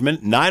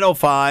Management.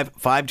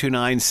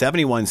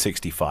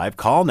 905-529-7165.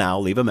 Call now.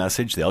 Leave a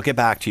message. They'll get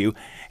back to you.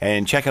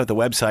 And check out the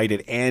website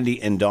at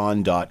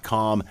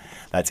andyanddon.com.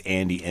 That's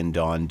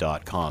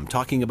andyanddon.com.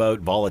 Talking about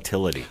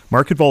volatility.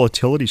 Market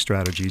volatility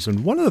strategies.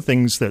 And one of the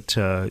things that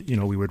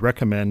we would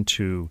recommend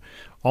to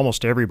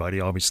almost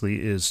everybody,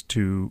 obviously, is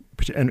to,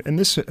 and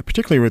this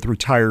particularly with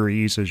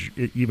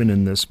retirees, even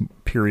in this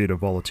period of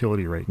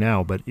volatility right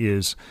now, but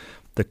is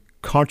the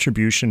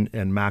contribution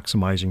and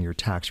maximizing your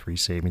tax-free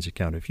savings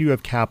account. If you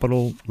have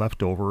capital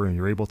left over and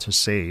you're able to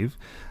save,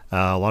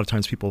 a lot of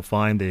times people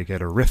find they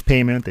get a RIF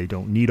payment, they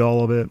don't need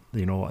all of it,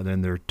 and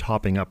then they're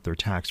topping up their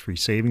tax-free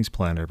savings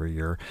plan every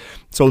year.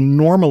 So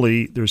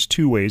normally there's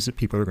two ways that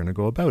people are going to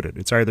go about it.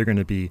 It's either going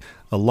to be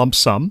a lump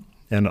sum,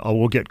 and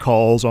we'll get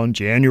calls on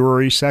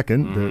January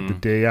 2nd, the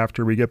day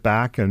after we get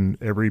back, and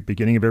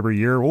beginning of every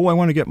year, I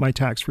want to get my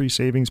tax-free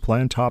savings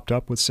plan topped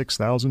up with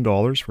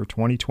 $6,000 for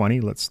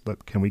 2020.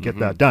 Can we get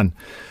that done?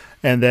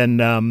 And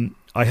then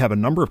I have a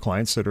number of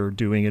clients that are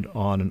doing it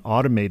on an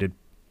automated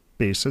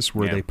basis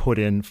where they put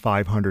in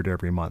 $500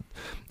 every month.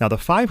 Now, the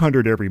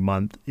 $500 every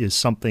month is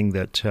something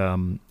that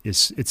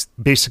it's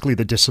basically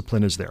the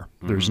discipline is there.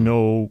 There's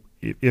no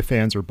ifs,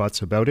 ands, or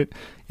buts about it.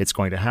 It's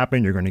going to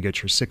happen. You're going to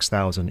get your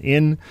 $6,000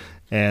 in.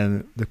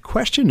 And the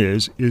question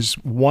is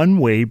one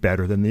way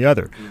better than the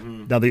other?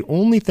 Now, the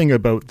only thing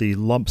about the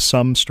lump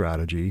sum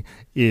strategy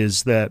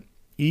is that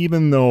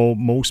even though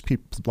a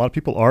lot of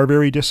people are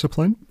very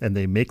disciplined and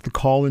they make the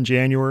call in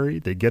January,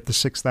 they get the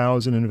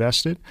 $6,000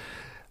 invested,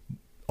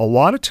 a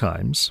lot of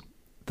times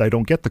they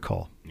don't get the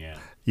call. Yeah.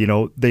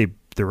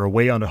 They're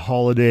away on a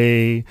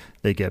holiday,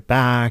 they get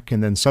back,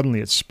 and then suddenly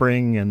it's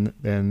spring, and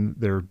then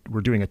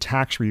we're doing a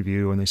tax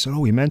review, and they said,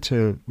 we meant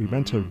to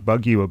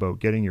bug you about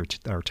getting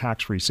our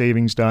tax-free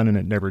savings done, and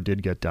it never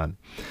did get done.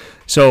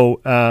 So,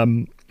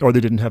 or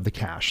they didn't have the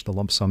cash, the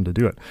lump sum to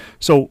do it.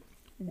 So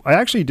I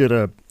actually did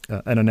an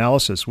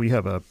analysis. We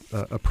have a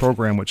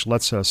program which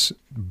lets us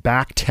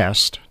back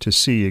test to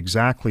see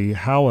exactly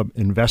how an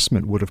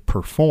investment would have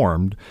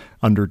performed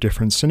under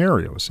different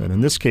scenarios. And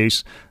in this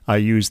case, I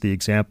used the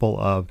example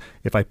of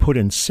if I put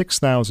in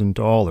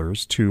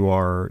 $6,000 to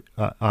our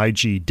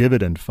IG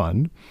dividend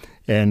fund,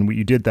 and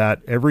you did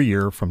that every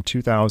year from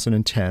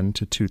 2010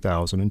 to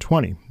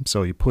 2020.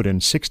 So you put in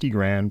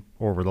 $60,000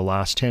 over the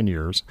last 10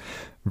 years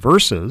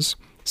versus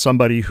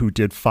somebody who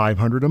did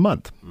 $500 a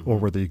month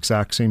over the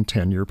exact same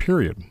 10-year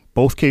period.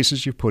 Both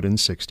cases, you put in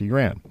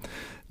 $60,000.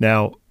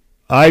 Now,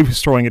 I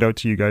was throwing it out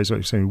to you guys. I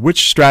was saying,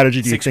 which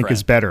strategy do you think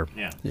is better?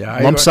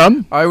 Lump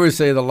sum? I would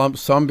say the lump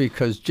sum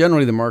because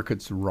generally the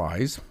markets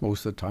rise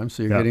most of the time.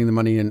 So you're getting the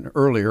money in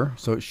earlier,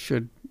 so it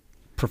should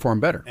perform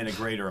better. And a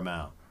greater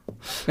amount.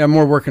 Yeah,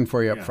 more working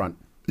for you up front.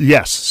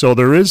 Yes. So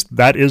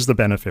that is the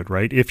benefit,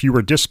 right? If you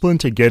were disciplined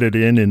to get it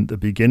in the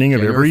beginning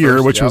of every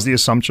year, which was the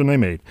assumption I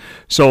made.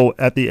 So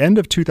at the end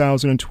of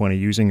 2020,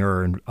 using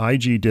our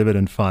IG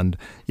dividend fund,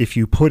 if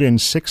you put in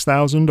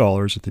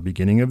 $6,000 at the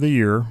beginning of the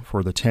year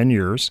for the 10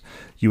 years,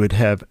 you would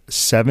have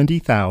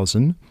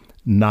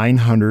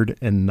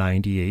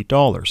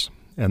 $70,998.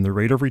 And the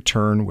rate of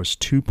return was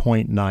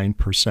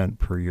 2.9%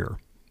 per year.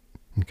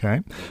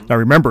 Okay. Now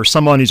remember,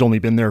 some money's only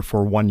been there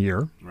for 1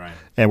 year, right?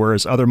 And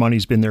whereas other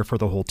money's been there for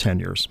the whole 10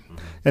 years.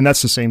 And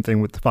that's the same thing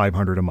with the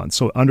 $500 a month.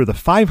 So under the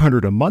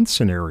 $500 a month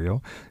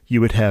scenario,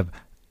 you would have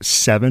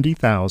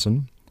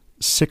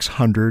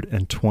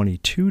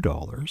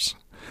 $70,622.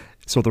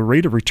 So the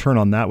rate of return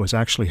on that was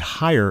actually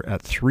higher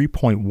at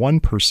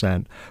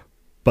 3.1%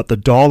 but the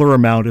dollar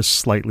amount is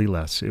slightly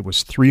less. It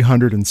was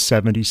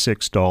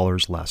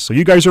 $376 less. So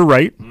you guys are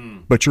right,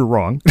 but you're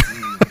wrong.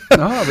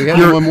 No, we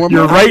got one more.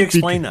 You're How do you right.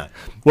 explain that?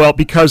 Well,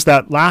 because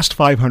that last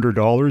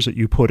 $500 that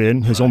you put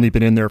in has only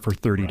been in there for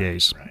 30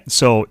 days.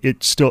 So it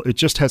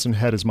just hasn't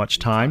had as much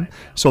time.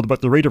 So,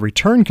 but the rate of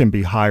return can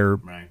be higher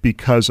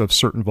because of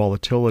certain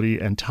volatility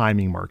and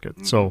timing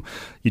market. So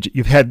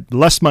you've had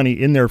less money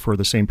in there for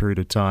the same period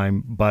of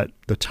time, but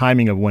the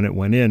timing of when it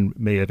went in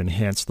may have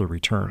enhanced the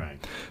return.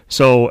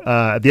 So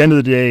at the end of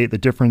the day, the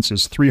difference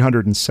is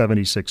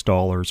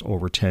 $376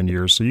 over 10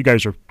 years. So you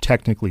guys are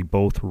technically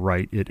both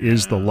right. It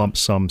is the lump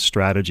sum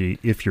strategy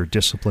if you're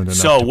disciplined enough.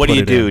 So to what put do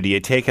you it do? in. Do you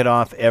take it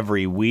off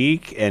every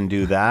week and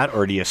do that,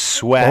 or do you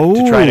sweat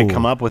to try to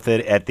come up with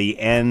it at the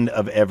end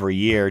of every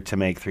year to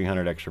make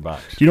 $300 extra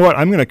bucks? You know what?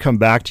 I'm going to come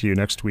back to you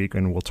next week,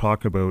 and we'll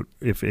talk about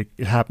if it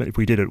happened if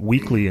we did it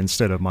weekly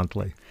instead of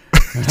monthly,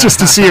 just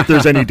to see if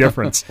there's any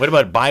difference, What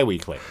about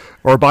biweekly?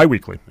 or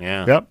biweekly.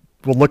 Yeah. Yep.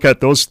 We'll look at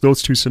those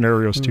two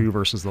scenarios too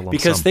versus the lump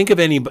Because sum.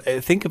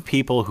 think of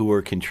people who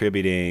are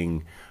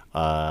contributing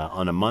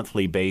on a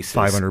monthly basis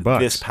 $500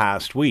 this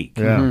past week.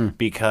 Yeah.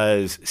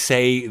 Because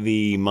say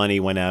the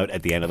money went out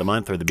at the end of the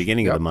month or the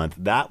beginning of the month,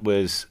 that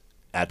was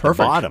at Perfect.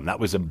 the bottom. That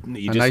was you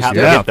just nice have to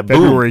yeah, hit the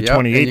boom. February Yep,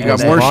 28th. and you got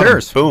was more the bottom.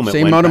 shares. Boom, it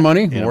Same went amount of back-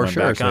 money, and it more went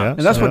back shares. up.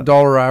 And that's Yeah. what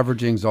dollar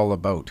averaging is all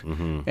about.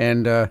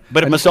 And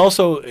But it must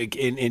also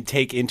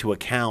take into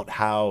account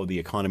how the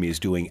economy is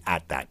doing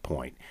at that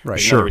point. Right.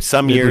 In Sure. other words,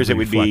 some It would years be it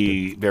would be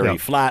reflected. very Yeah.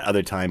 flat.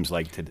 Other times,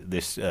 like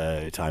this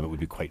time, it would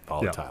be quite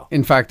volatile.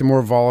 in fact, the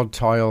more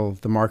volatile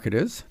the market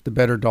is, the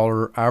better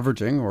dollar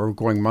averaging or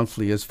going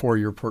monthly is for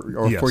your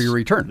Yes. for your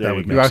return. That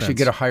would you make actually sense.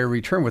 get a higher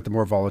return with the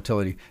more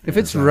volatility. If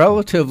it's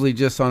relatively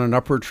just on an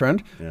upward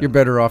trend, you're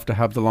better off to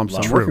have the lump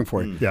sum working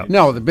for you. Yeah.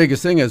 Now, the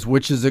biggest thing is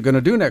which is it going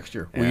to do next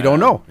year? We don't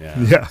know. Yeah.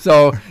 Yeah.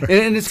 So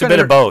and it's a bit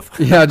of both.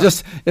 Yeah,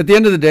 just at the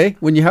end of the day,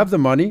 when you have the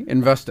money,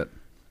 invest it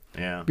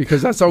Yeah.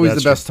 because that's always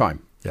That's the best time.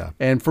 Yeah.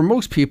 And for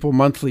most people,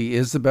 monthly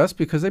is the best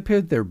because they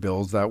pay their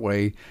bills that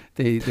way.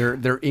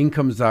 Their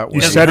income's that way.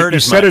 You Doesn't set hurt it. You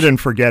as set much. it and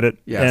forget it,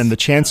 Yes. and the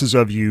chances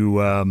of you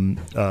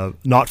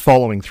not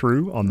following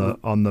through on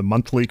the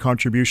monthly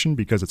contribution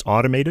because it's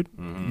automated.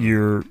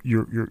 You're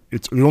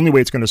it's the only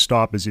way it's going to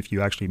stop is if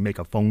you actually make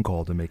a phone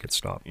call to make it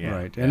stop. Yeah.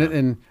 Right,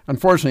 and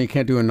unfortunately, you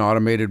can't do an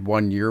automated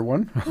 1 year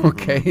one.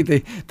 Okay,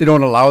 they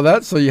don't allow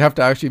that, so you have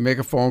to actually make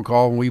a phone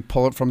call, and we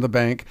pull it from the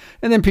bank.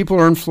 And then people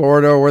are in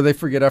Florida, or they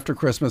forget after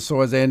Christmas. So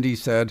as Andy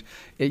said,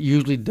 it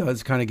usually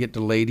does kind of get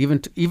delayed,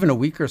 even a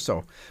week or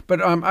so.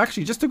 But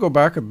actually, just to go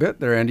back a bit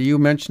there, Andy, you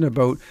mentioned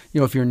about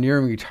if you're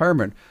nearing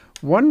retirement.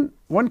 One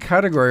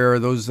category are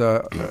those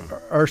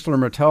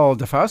ArcelorMittal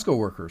Dofasco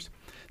workers.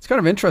 It's kind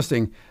of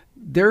interesting.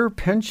 Their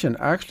pension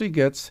actually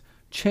gets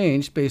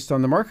changed based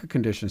on the market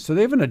conditions. So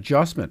they have an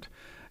adjustment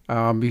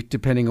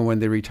depending on when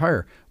they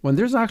retire. When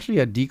there's actually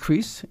a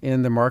decrease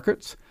in the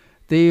markets,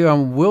 they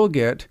will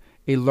get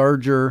a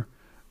larger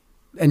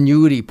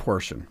annuity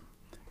portion.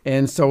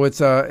 And so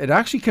it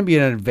actually can be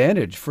an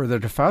advantage for the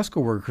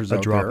Dofasco workers A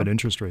out drop there. in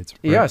interest rates.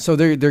 Yeah, so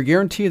they're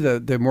guaranteed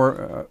the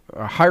more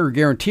a higher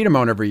guaranteed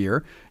amount every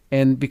year,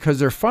 and because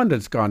their fund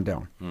has gone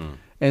down.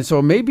 And so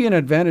it may be an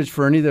advantage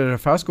for any of the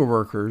Dofasco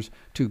workers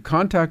to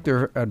contact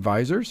their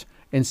advisors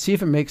and see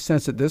if it makes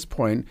sense at this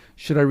point.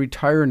 Should I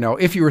retire now?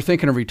 If you were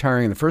thinking of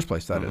retiring in the first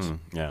place, that is.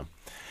 Yeah.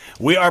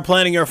 We are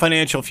planning your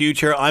financial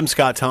future. I'm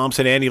Scott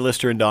Thompson. Andy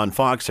Lister and Don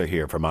Fox are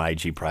here from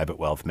IG Private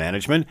Wealth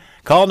Management.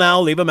 Call now,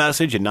 leave a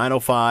message at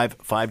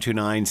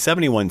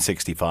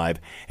 905-529-7165,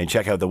 and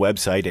check out the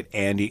website at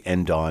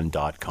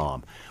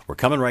andyanddon.com. We're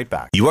coming right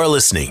back. You are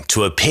listening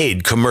to a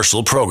paid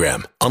commercial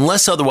program.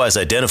 Unless otherwise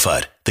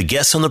identified, the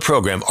guests on the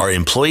program are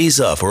employees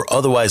of or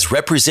otherwise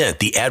represent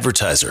the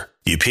advertiser.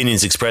 The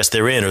opinions expressed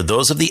therein are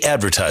those of the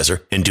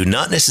advertiser and do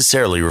not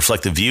necessarily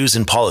reflect the views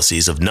and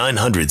policies of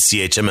 900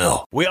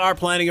 CHML. We are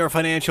planning your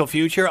financial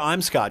future.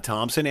 I'm Scott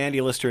Thompson.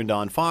 Andy Lister and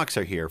Don Fox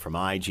are here from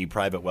IG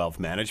Private Wealth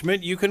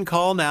Management. You can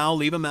call now,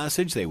 leave a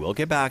message. They will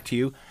get back to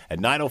you at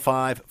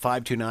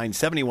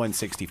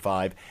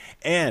 905-529-7165,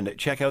 and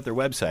check out their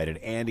website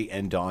at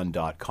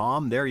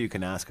andyanddon.com. There you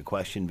can ask a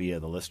question via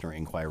the listener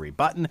inquiry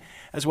button,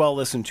 as well as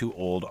listen to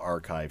old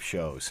archive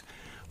shows.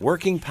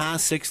 Working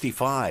past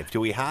 65, do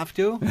we have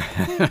to?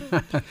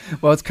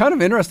 Well, it's kind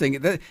of interesting.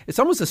 It's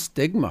almost a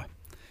stigma.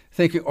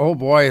 Thinking, oh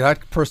boy,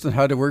 that person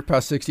had to work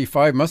past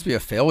 65, must be a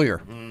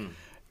failure.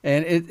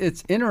 And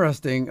it's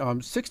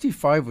interesting.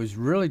 65 was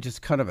really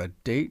just kind of a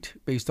date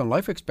based on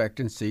life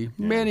expectancy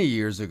many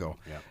years ago.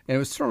 Yeah. And it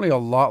was certainly a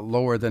lot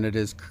lower than it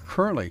is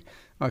currently.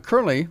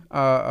 Currently,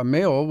 a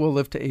male will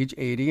live to age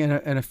 80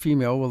 and a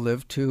female will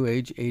live to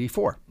age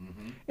 84.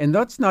 And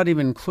that's not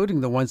even including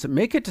the ones that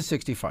make it to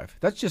 65.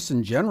 That's just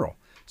in general.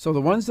 So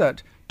the ones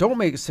that don't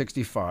make it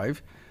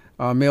 65,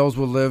 males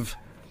will live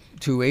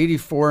to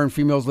 84 and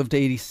females live to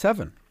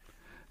 87.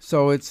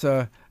 So it's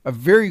a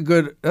very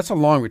good, that's a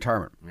long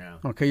retirement. Yeah.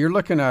 Okay, you're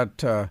looking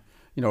at, a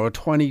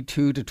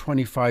 22 to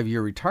 25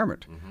 year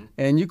retirement.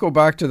 And you go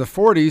back to the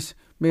 40s,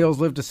 males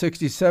live to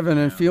 67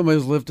 and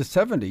females live to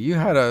 70. You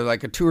had a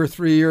 2 or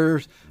 3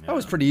 years. That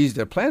was pretty easy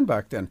to plan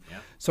back then. Yeah.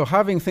 So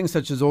having things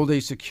such as old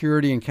age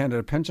security and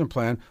Canada Pension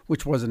Plan,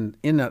 which wasn't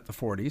in at the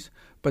 40s,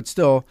 but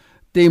still,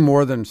 they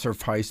more than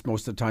sufficed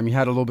most of the time. You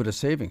had a little bit of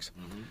savings.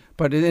 Mm-hmm.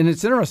 But and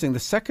it's interesting. The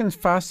second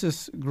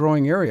fastest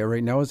growing area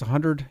right now is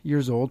 100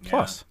 years old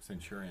plus.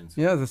 Centurions.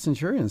 Yeah, the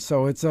Centurions.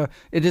 So it's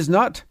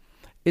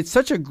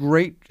such a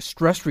great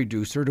stress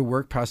reducer to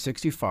work past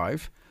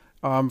 65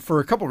 for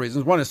a couple of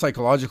reasons. One is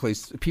psychologically,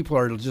 people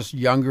are just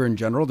younger in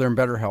general. They're in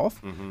better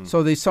health. Mm-hmm.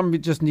 So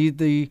some just need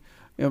the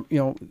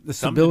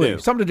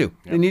stability, something to do.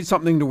 Yep. They need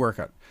something to work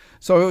at.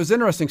 So it was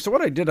interesting. So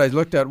what I did, I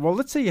looked at, well,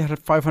 let's say you had a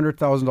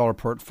 $500,000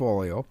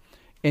 portfolio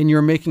and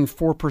you're making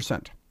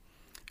 4%.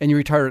 And you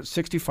retire at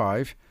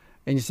 65,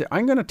 and you say,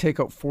 I'm going to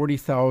take out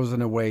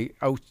 $40,000 away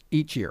out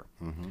each year.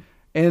 Mm-hmm.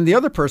 And the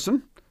other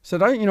person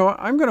said, I'm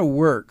going to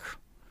work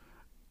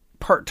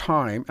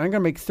part-time. I'm going to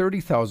make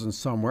 $30,000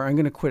 somewhere. I'm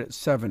going to quit at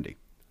 70.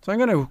 So I'm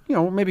going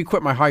to, maybe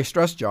quit my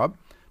high-stress job,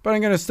 but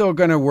I'm still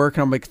going to work,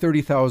 and I'll make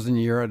 $30,000 a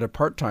year at a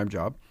part-time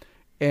job.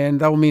 And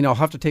that will mean I'll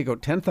have to take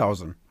out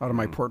 $10,000 out of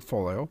my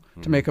portfolio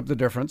to make up the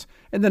difference.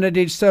 And then at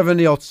age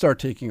 70, I'll start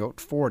taking out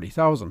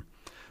 $40,000.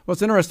 Well,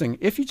 it's interesting.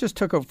 If you just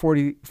took out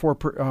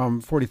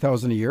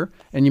 $40,000 a year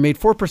and you made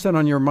 4%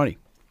 on your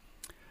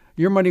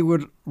money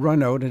would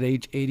run out at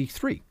age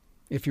 83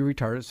 if you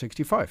retired at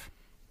 65.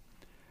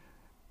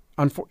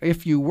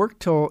 If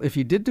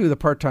you did do the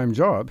part-time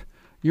job,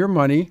 your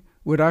money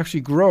would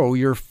actually grow.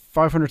 Your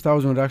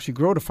 $500,000 would actually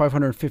grow to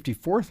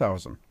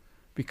 $554,000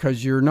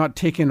 because you're not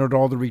taking out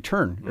all the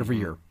return every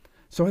year.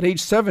 So at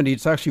age 70,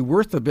 it's actually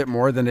worth a bit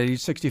more than at age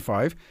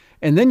 65.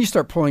 And then you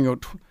start pulling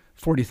out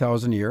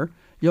 $40,000 a year.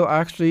 You'll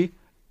actually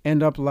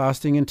end up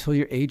lasting until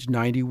you're age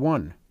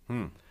 91.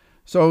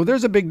 So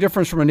there's a big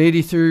difference from an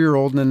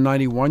 83-year-old and a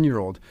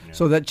 91-year-old. Yeah.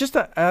 So that just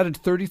added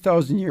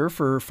 $30,000 a year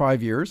for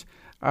 5 years,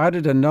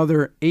 added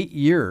another 8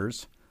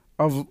 years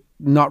of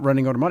not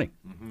running out of money.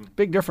 Mm-hmm.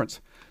 Big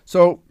difference.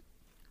 So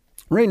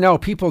right now,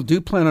 people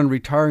do plan on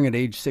retiring at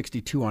age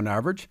 62 on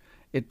average.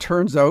 It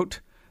turns out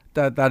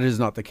that is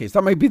not the case.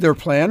 That might be their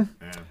plan,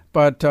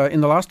 but in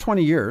the last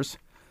 20 years,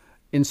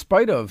 in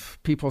spite of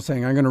people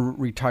saying, I'm going to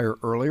retire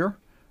earlier,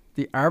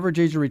 the average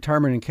age of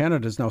retirement in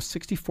Canada is now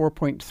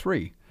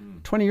 64.3.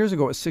 20 years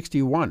ago, it was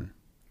 61.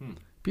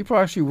 People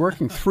are actually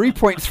working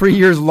 3.3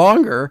 years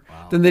longer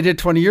than they did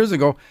 20 years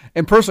ago.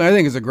 And personally, I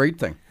think it's a great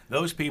thing.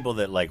 Those people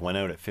that went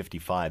out at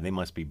 55, they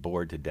must be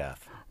bored to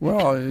death.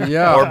 Well,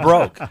 yeah.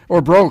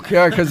 Or broke.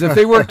 Yeah, because if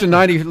they live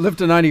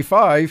to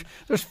 95,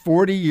 there's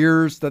 40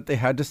 years that they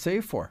had to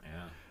save for. Yeah.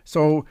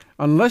 So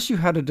unless you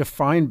had a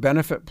defined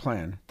benefit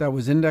plan that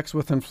was indexed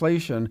with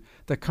inflation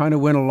that kind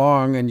of went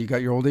along and you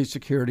got your old age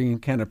security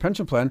and Canada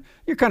Pension Plan,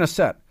 you're kind of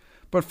set.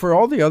 But for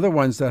all the other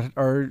ones that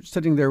are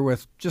sitting there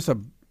with just a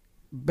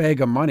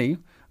bag of money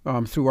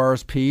through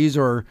RSPs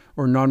or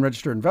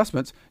non-registered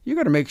investments, you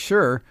got to make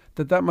sure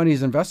that money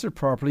is invested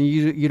properly.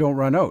 You don't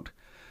run out.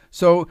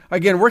 So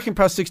again, working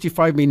past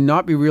 65 may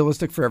not be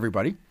realistic for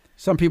everybody.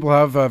 Some people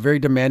have very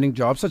demanding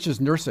jobs, such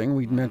as nursing,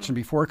 we mentioned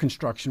before,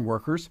 construction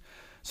workers.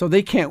 So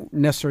they can't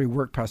necessarily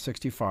work past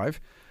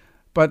 65.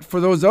 But for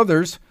those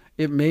others,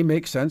 it may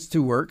make sense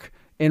to work.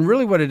 And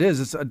really what it is,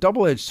 it's a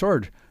double-edged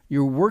sword.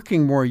 You're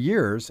working more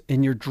years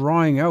and you're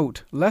drawing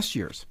out less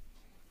years.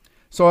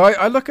 So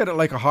I look at it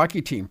like a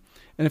hockey team.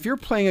 And if you're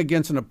playing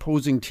against an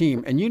opposing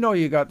team and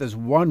you got this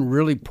one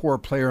really poor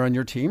player on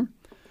your team,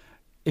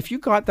 if you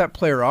got that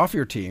player off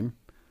your team,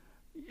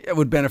 it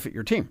would benefit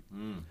your team.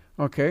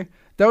 Okay?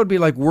 That would be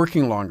like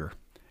working longer.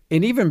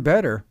 And even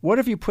better, what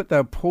if you put the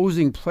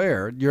opposing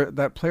player,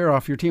 that player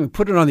off your team, and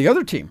put it on the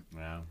other team?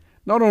 Wow.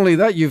 Not only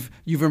that, you've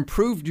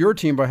improved your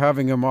team by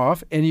having him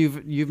off, and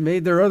you've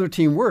made their other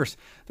team worse.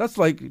 That's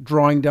like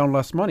drawing down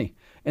less money.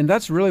 And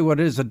that's really what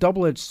it is, a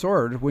double-edged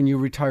sword when you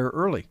retire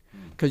early.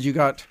 Because you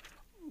got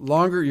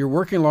longer, you're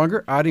working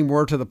longer, adding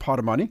more to the pot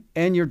of money,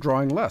 and you're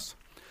drawing less.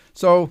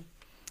 So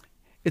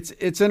it's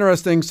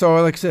interesting.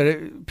 So like I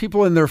said,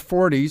 people in their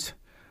 40s,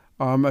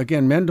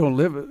 again, men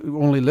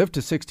only live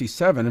to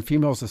 67 and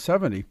females to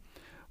 70.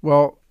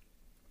 Well,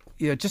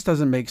 it just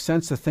doesn't make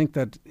sense to think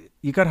that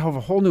you got to have a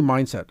whole new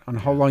mindset on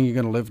how long you're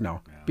going to live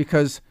now. Yeah.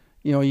 Because,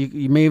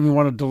 you may even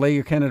want to delay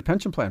your Canada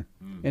Pension Plan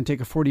and take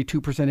a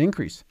 42%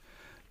 increase.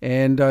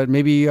 And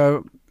maybe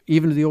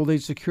even to the old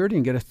age security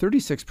and get a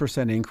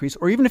 36% increase.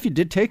 Or even if you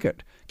did take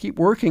it, keep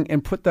working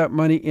and put that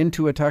money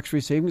into a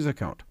tax-free savings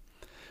account.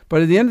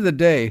 But at the end of the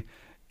day,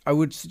 I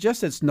would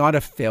suggest it's not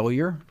a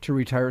failure to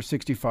retire at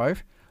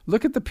 65.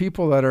 Look at the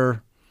people that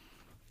are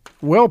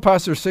well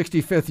past their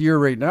 65th year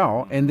right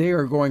now, and they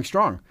are going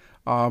strong.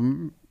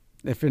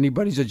 If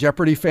anybody's a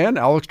Jeopardy fan,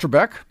 Alex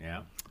Trebek,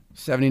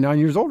 79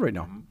 years old right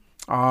now.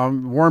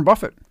 Warren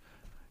Buffett,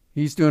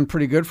 he's doing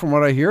pretty good from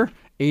what I hear,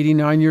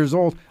 89 years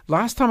old.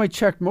 Last time I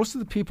checked, most of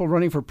the people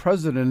running for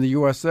president in the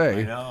USA.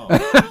 I know,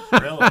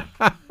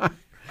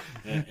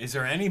 really. Is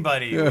there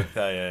anybody with,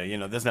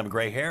 doesn't have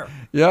gray hair?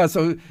 Yeah,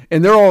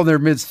 and they're all in their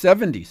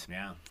mid-70s.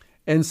 Yeah.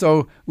 And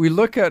so we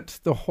look at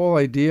the whole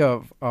idea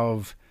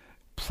of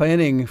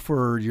planning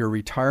for your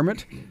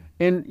retirement.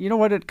 And you know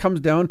what it comes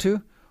down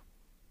to?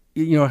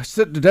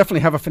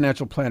 Definitely have a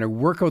financial planner,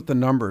 work out the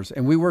numbers,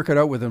 and we work it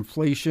out with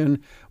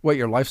inflation, what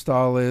your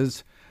lifestyle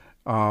is,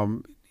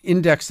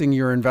 indexing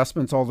your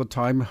investments all the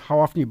time, how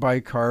often you buy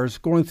cars,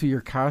 going through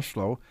your cash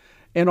flow,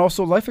 and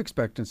also life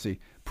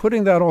expectancy.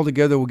 Putting that all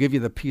together will give you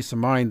the peace of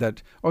mind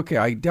that, okay,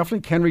 I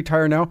definitely can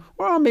retire now.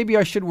 Well, maybe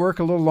I should work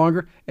a little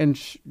longer,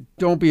 and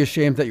don't be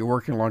ashamed that you're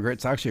working longer.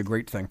 It's actually a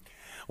great thing.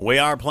 We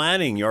are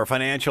planning your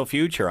financial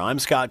future. I'm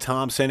Scott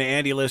Thompson.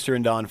 Andy Lister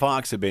and Don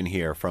Fox have been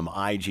here from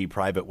IG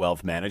Private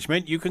Wealth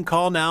Management. You can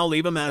call now,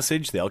 leave a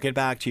message. They'll get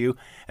back to you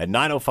at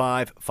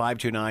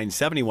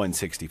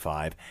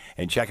 905-529-7165.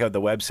 And check out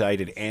the website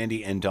at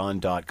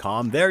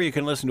andyanddon.com. There you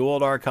can listen to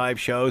old archive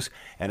shows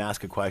and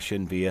ask a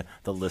question via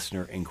the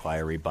listener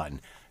inquiry button.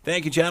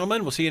 Thank you,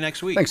 gentlemen. We'll see you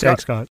next week. Thanks,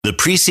 Scott. The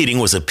preceding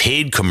was a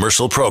paid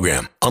commercial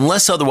program.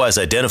 Unless otherwise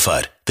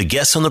identified, the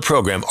guests on the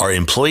program are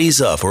employees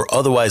of or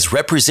otherwise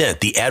represent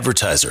the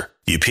advertiser.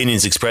 The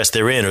opinions expressed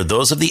therein are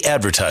those of the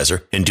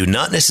advertiser and do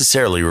not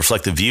necessarily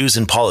reflect the views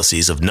and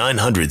policies of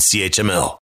 900 CHML.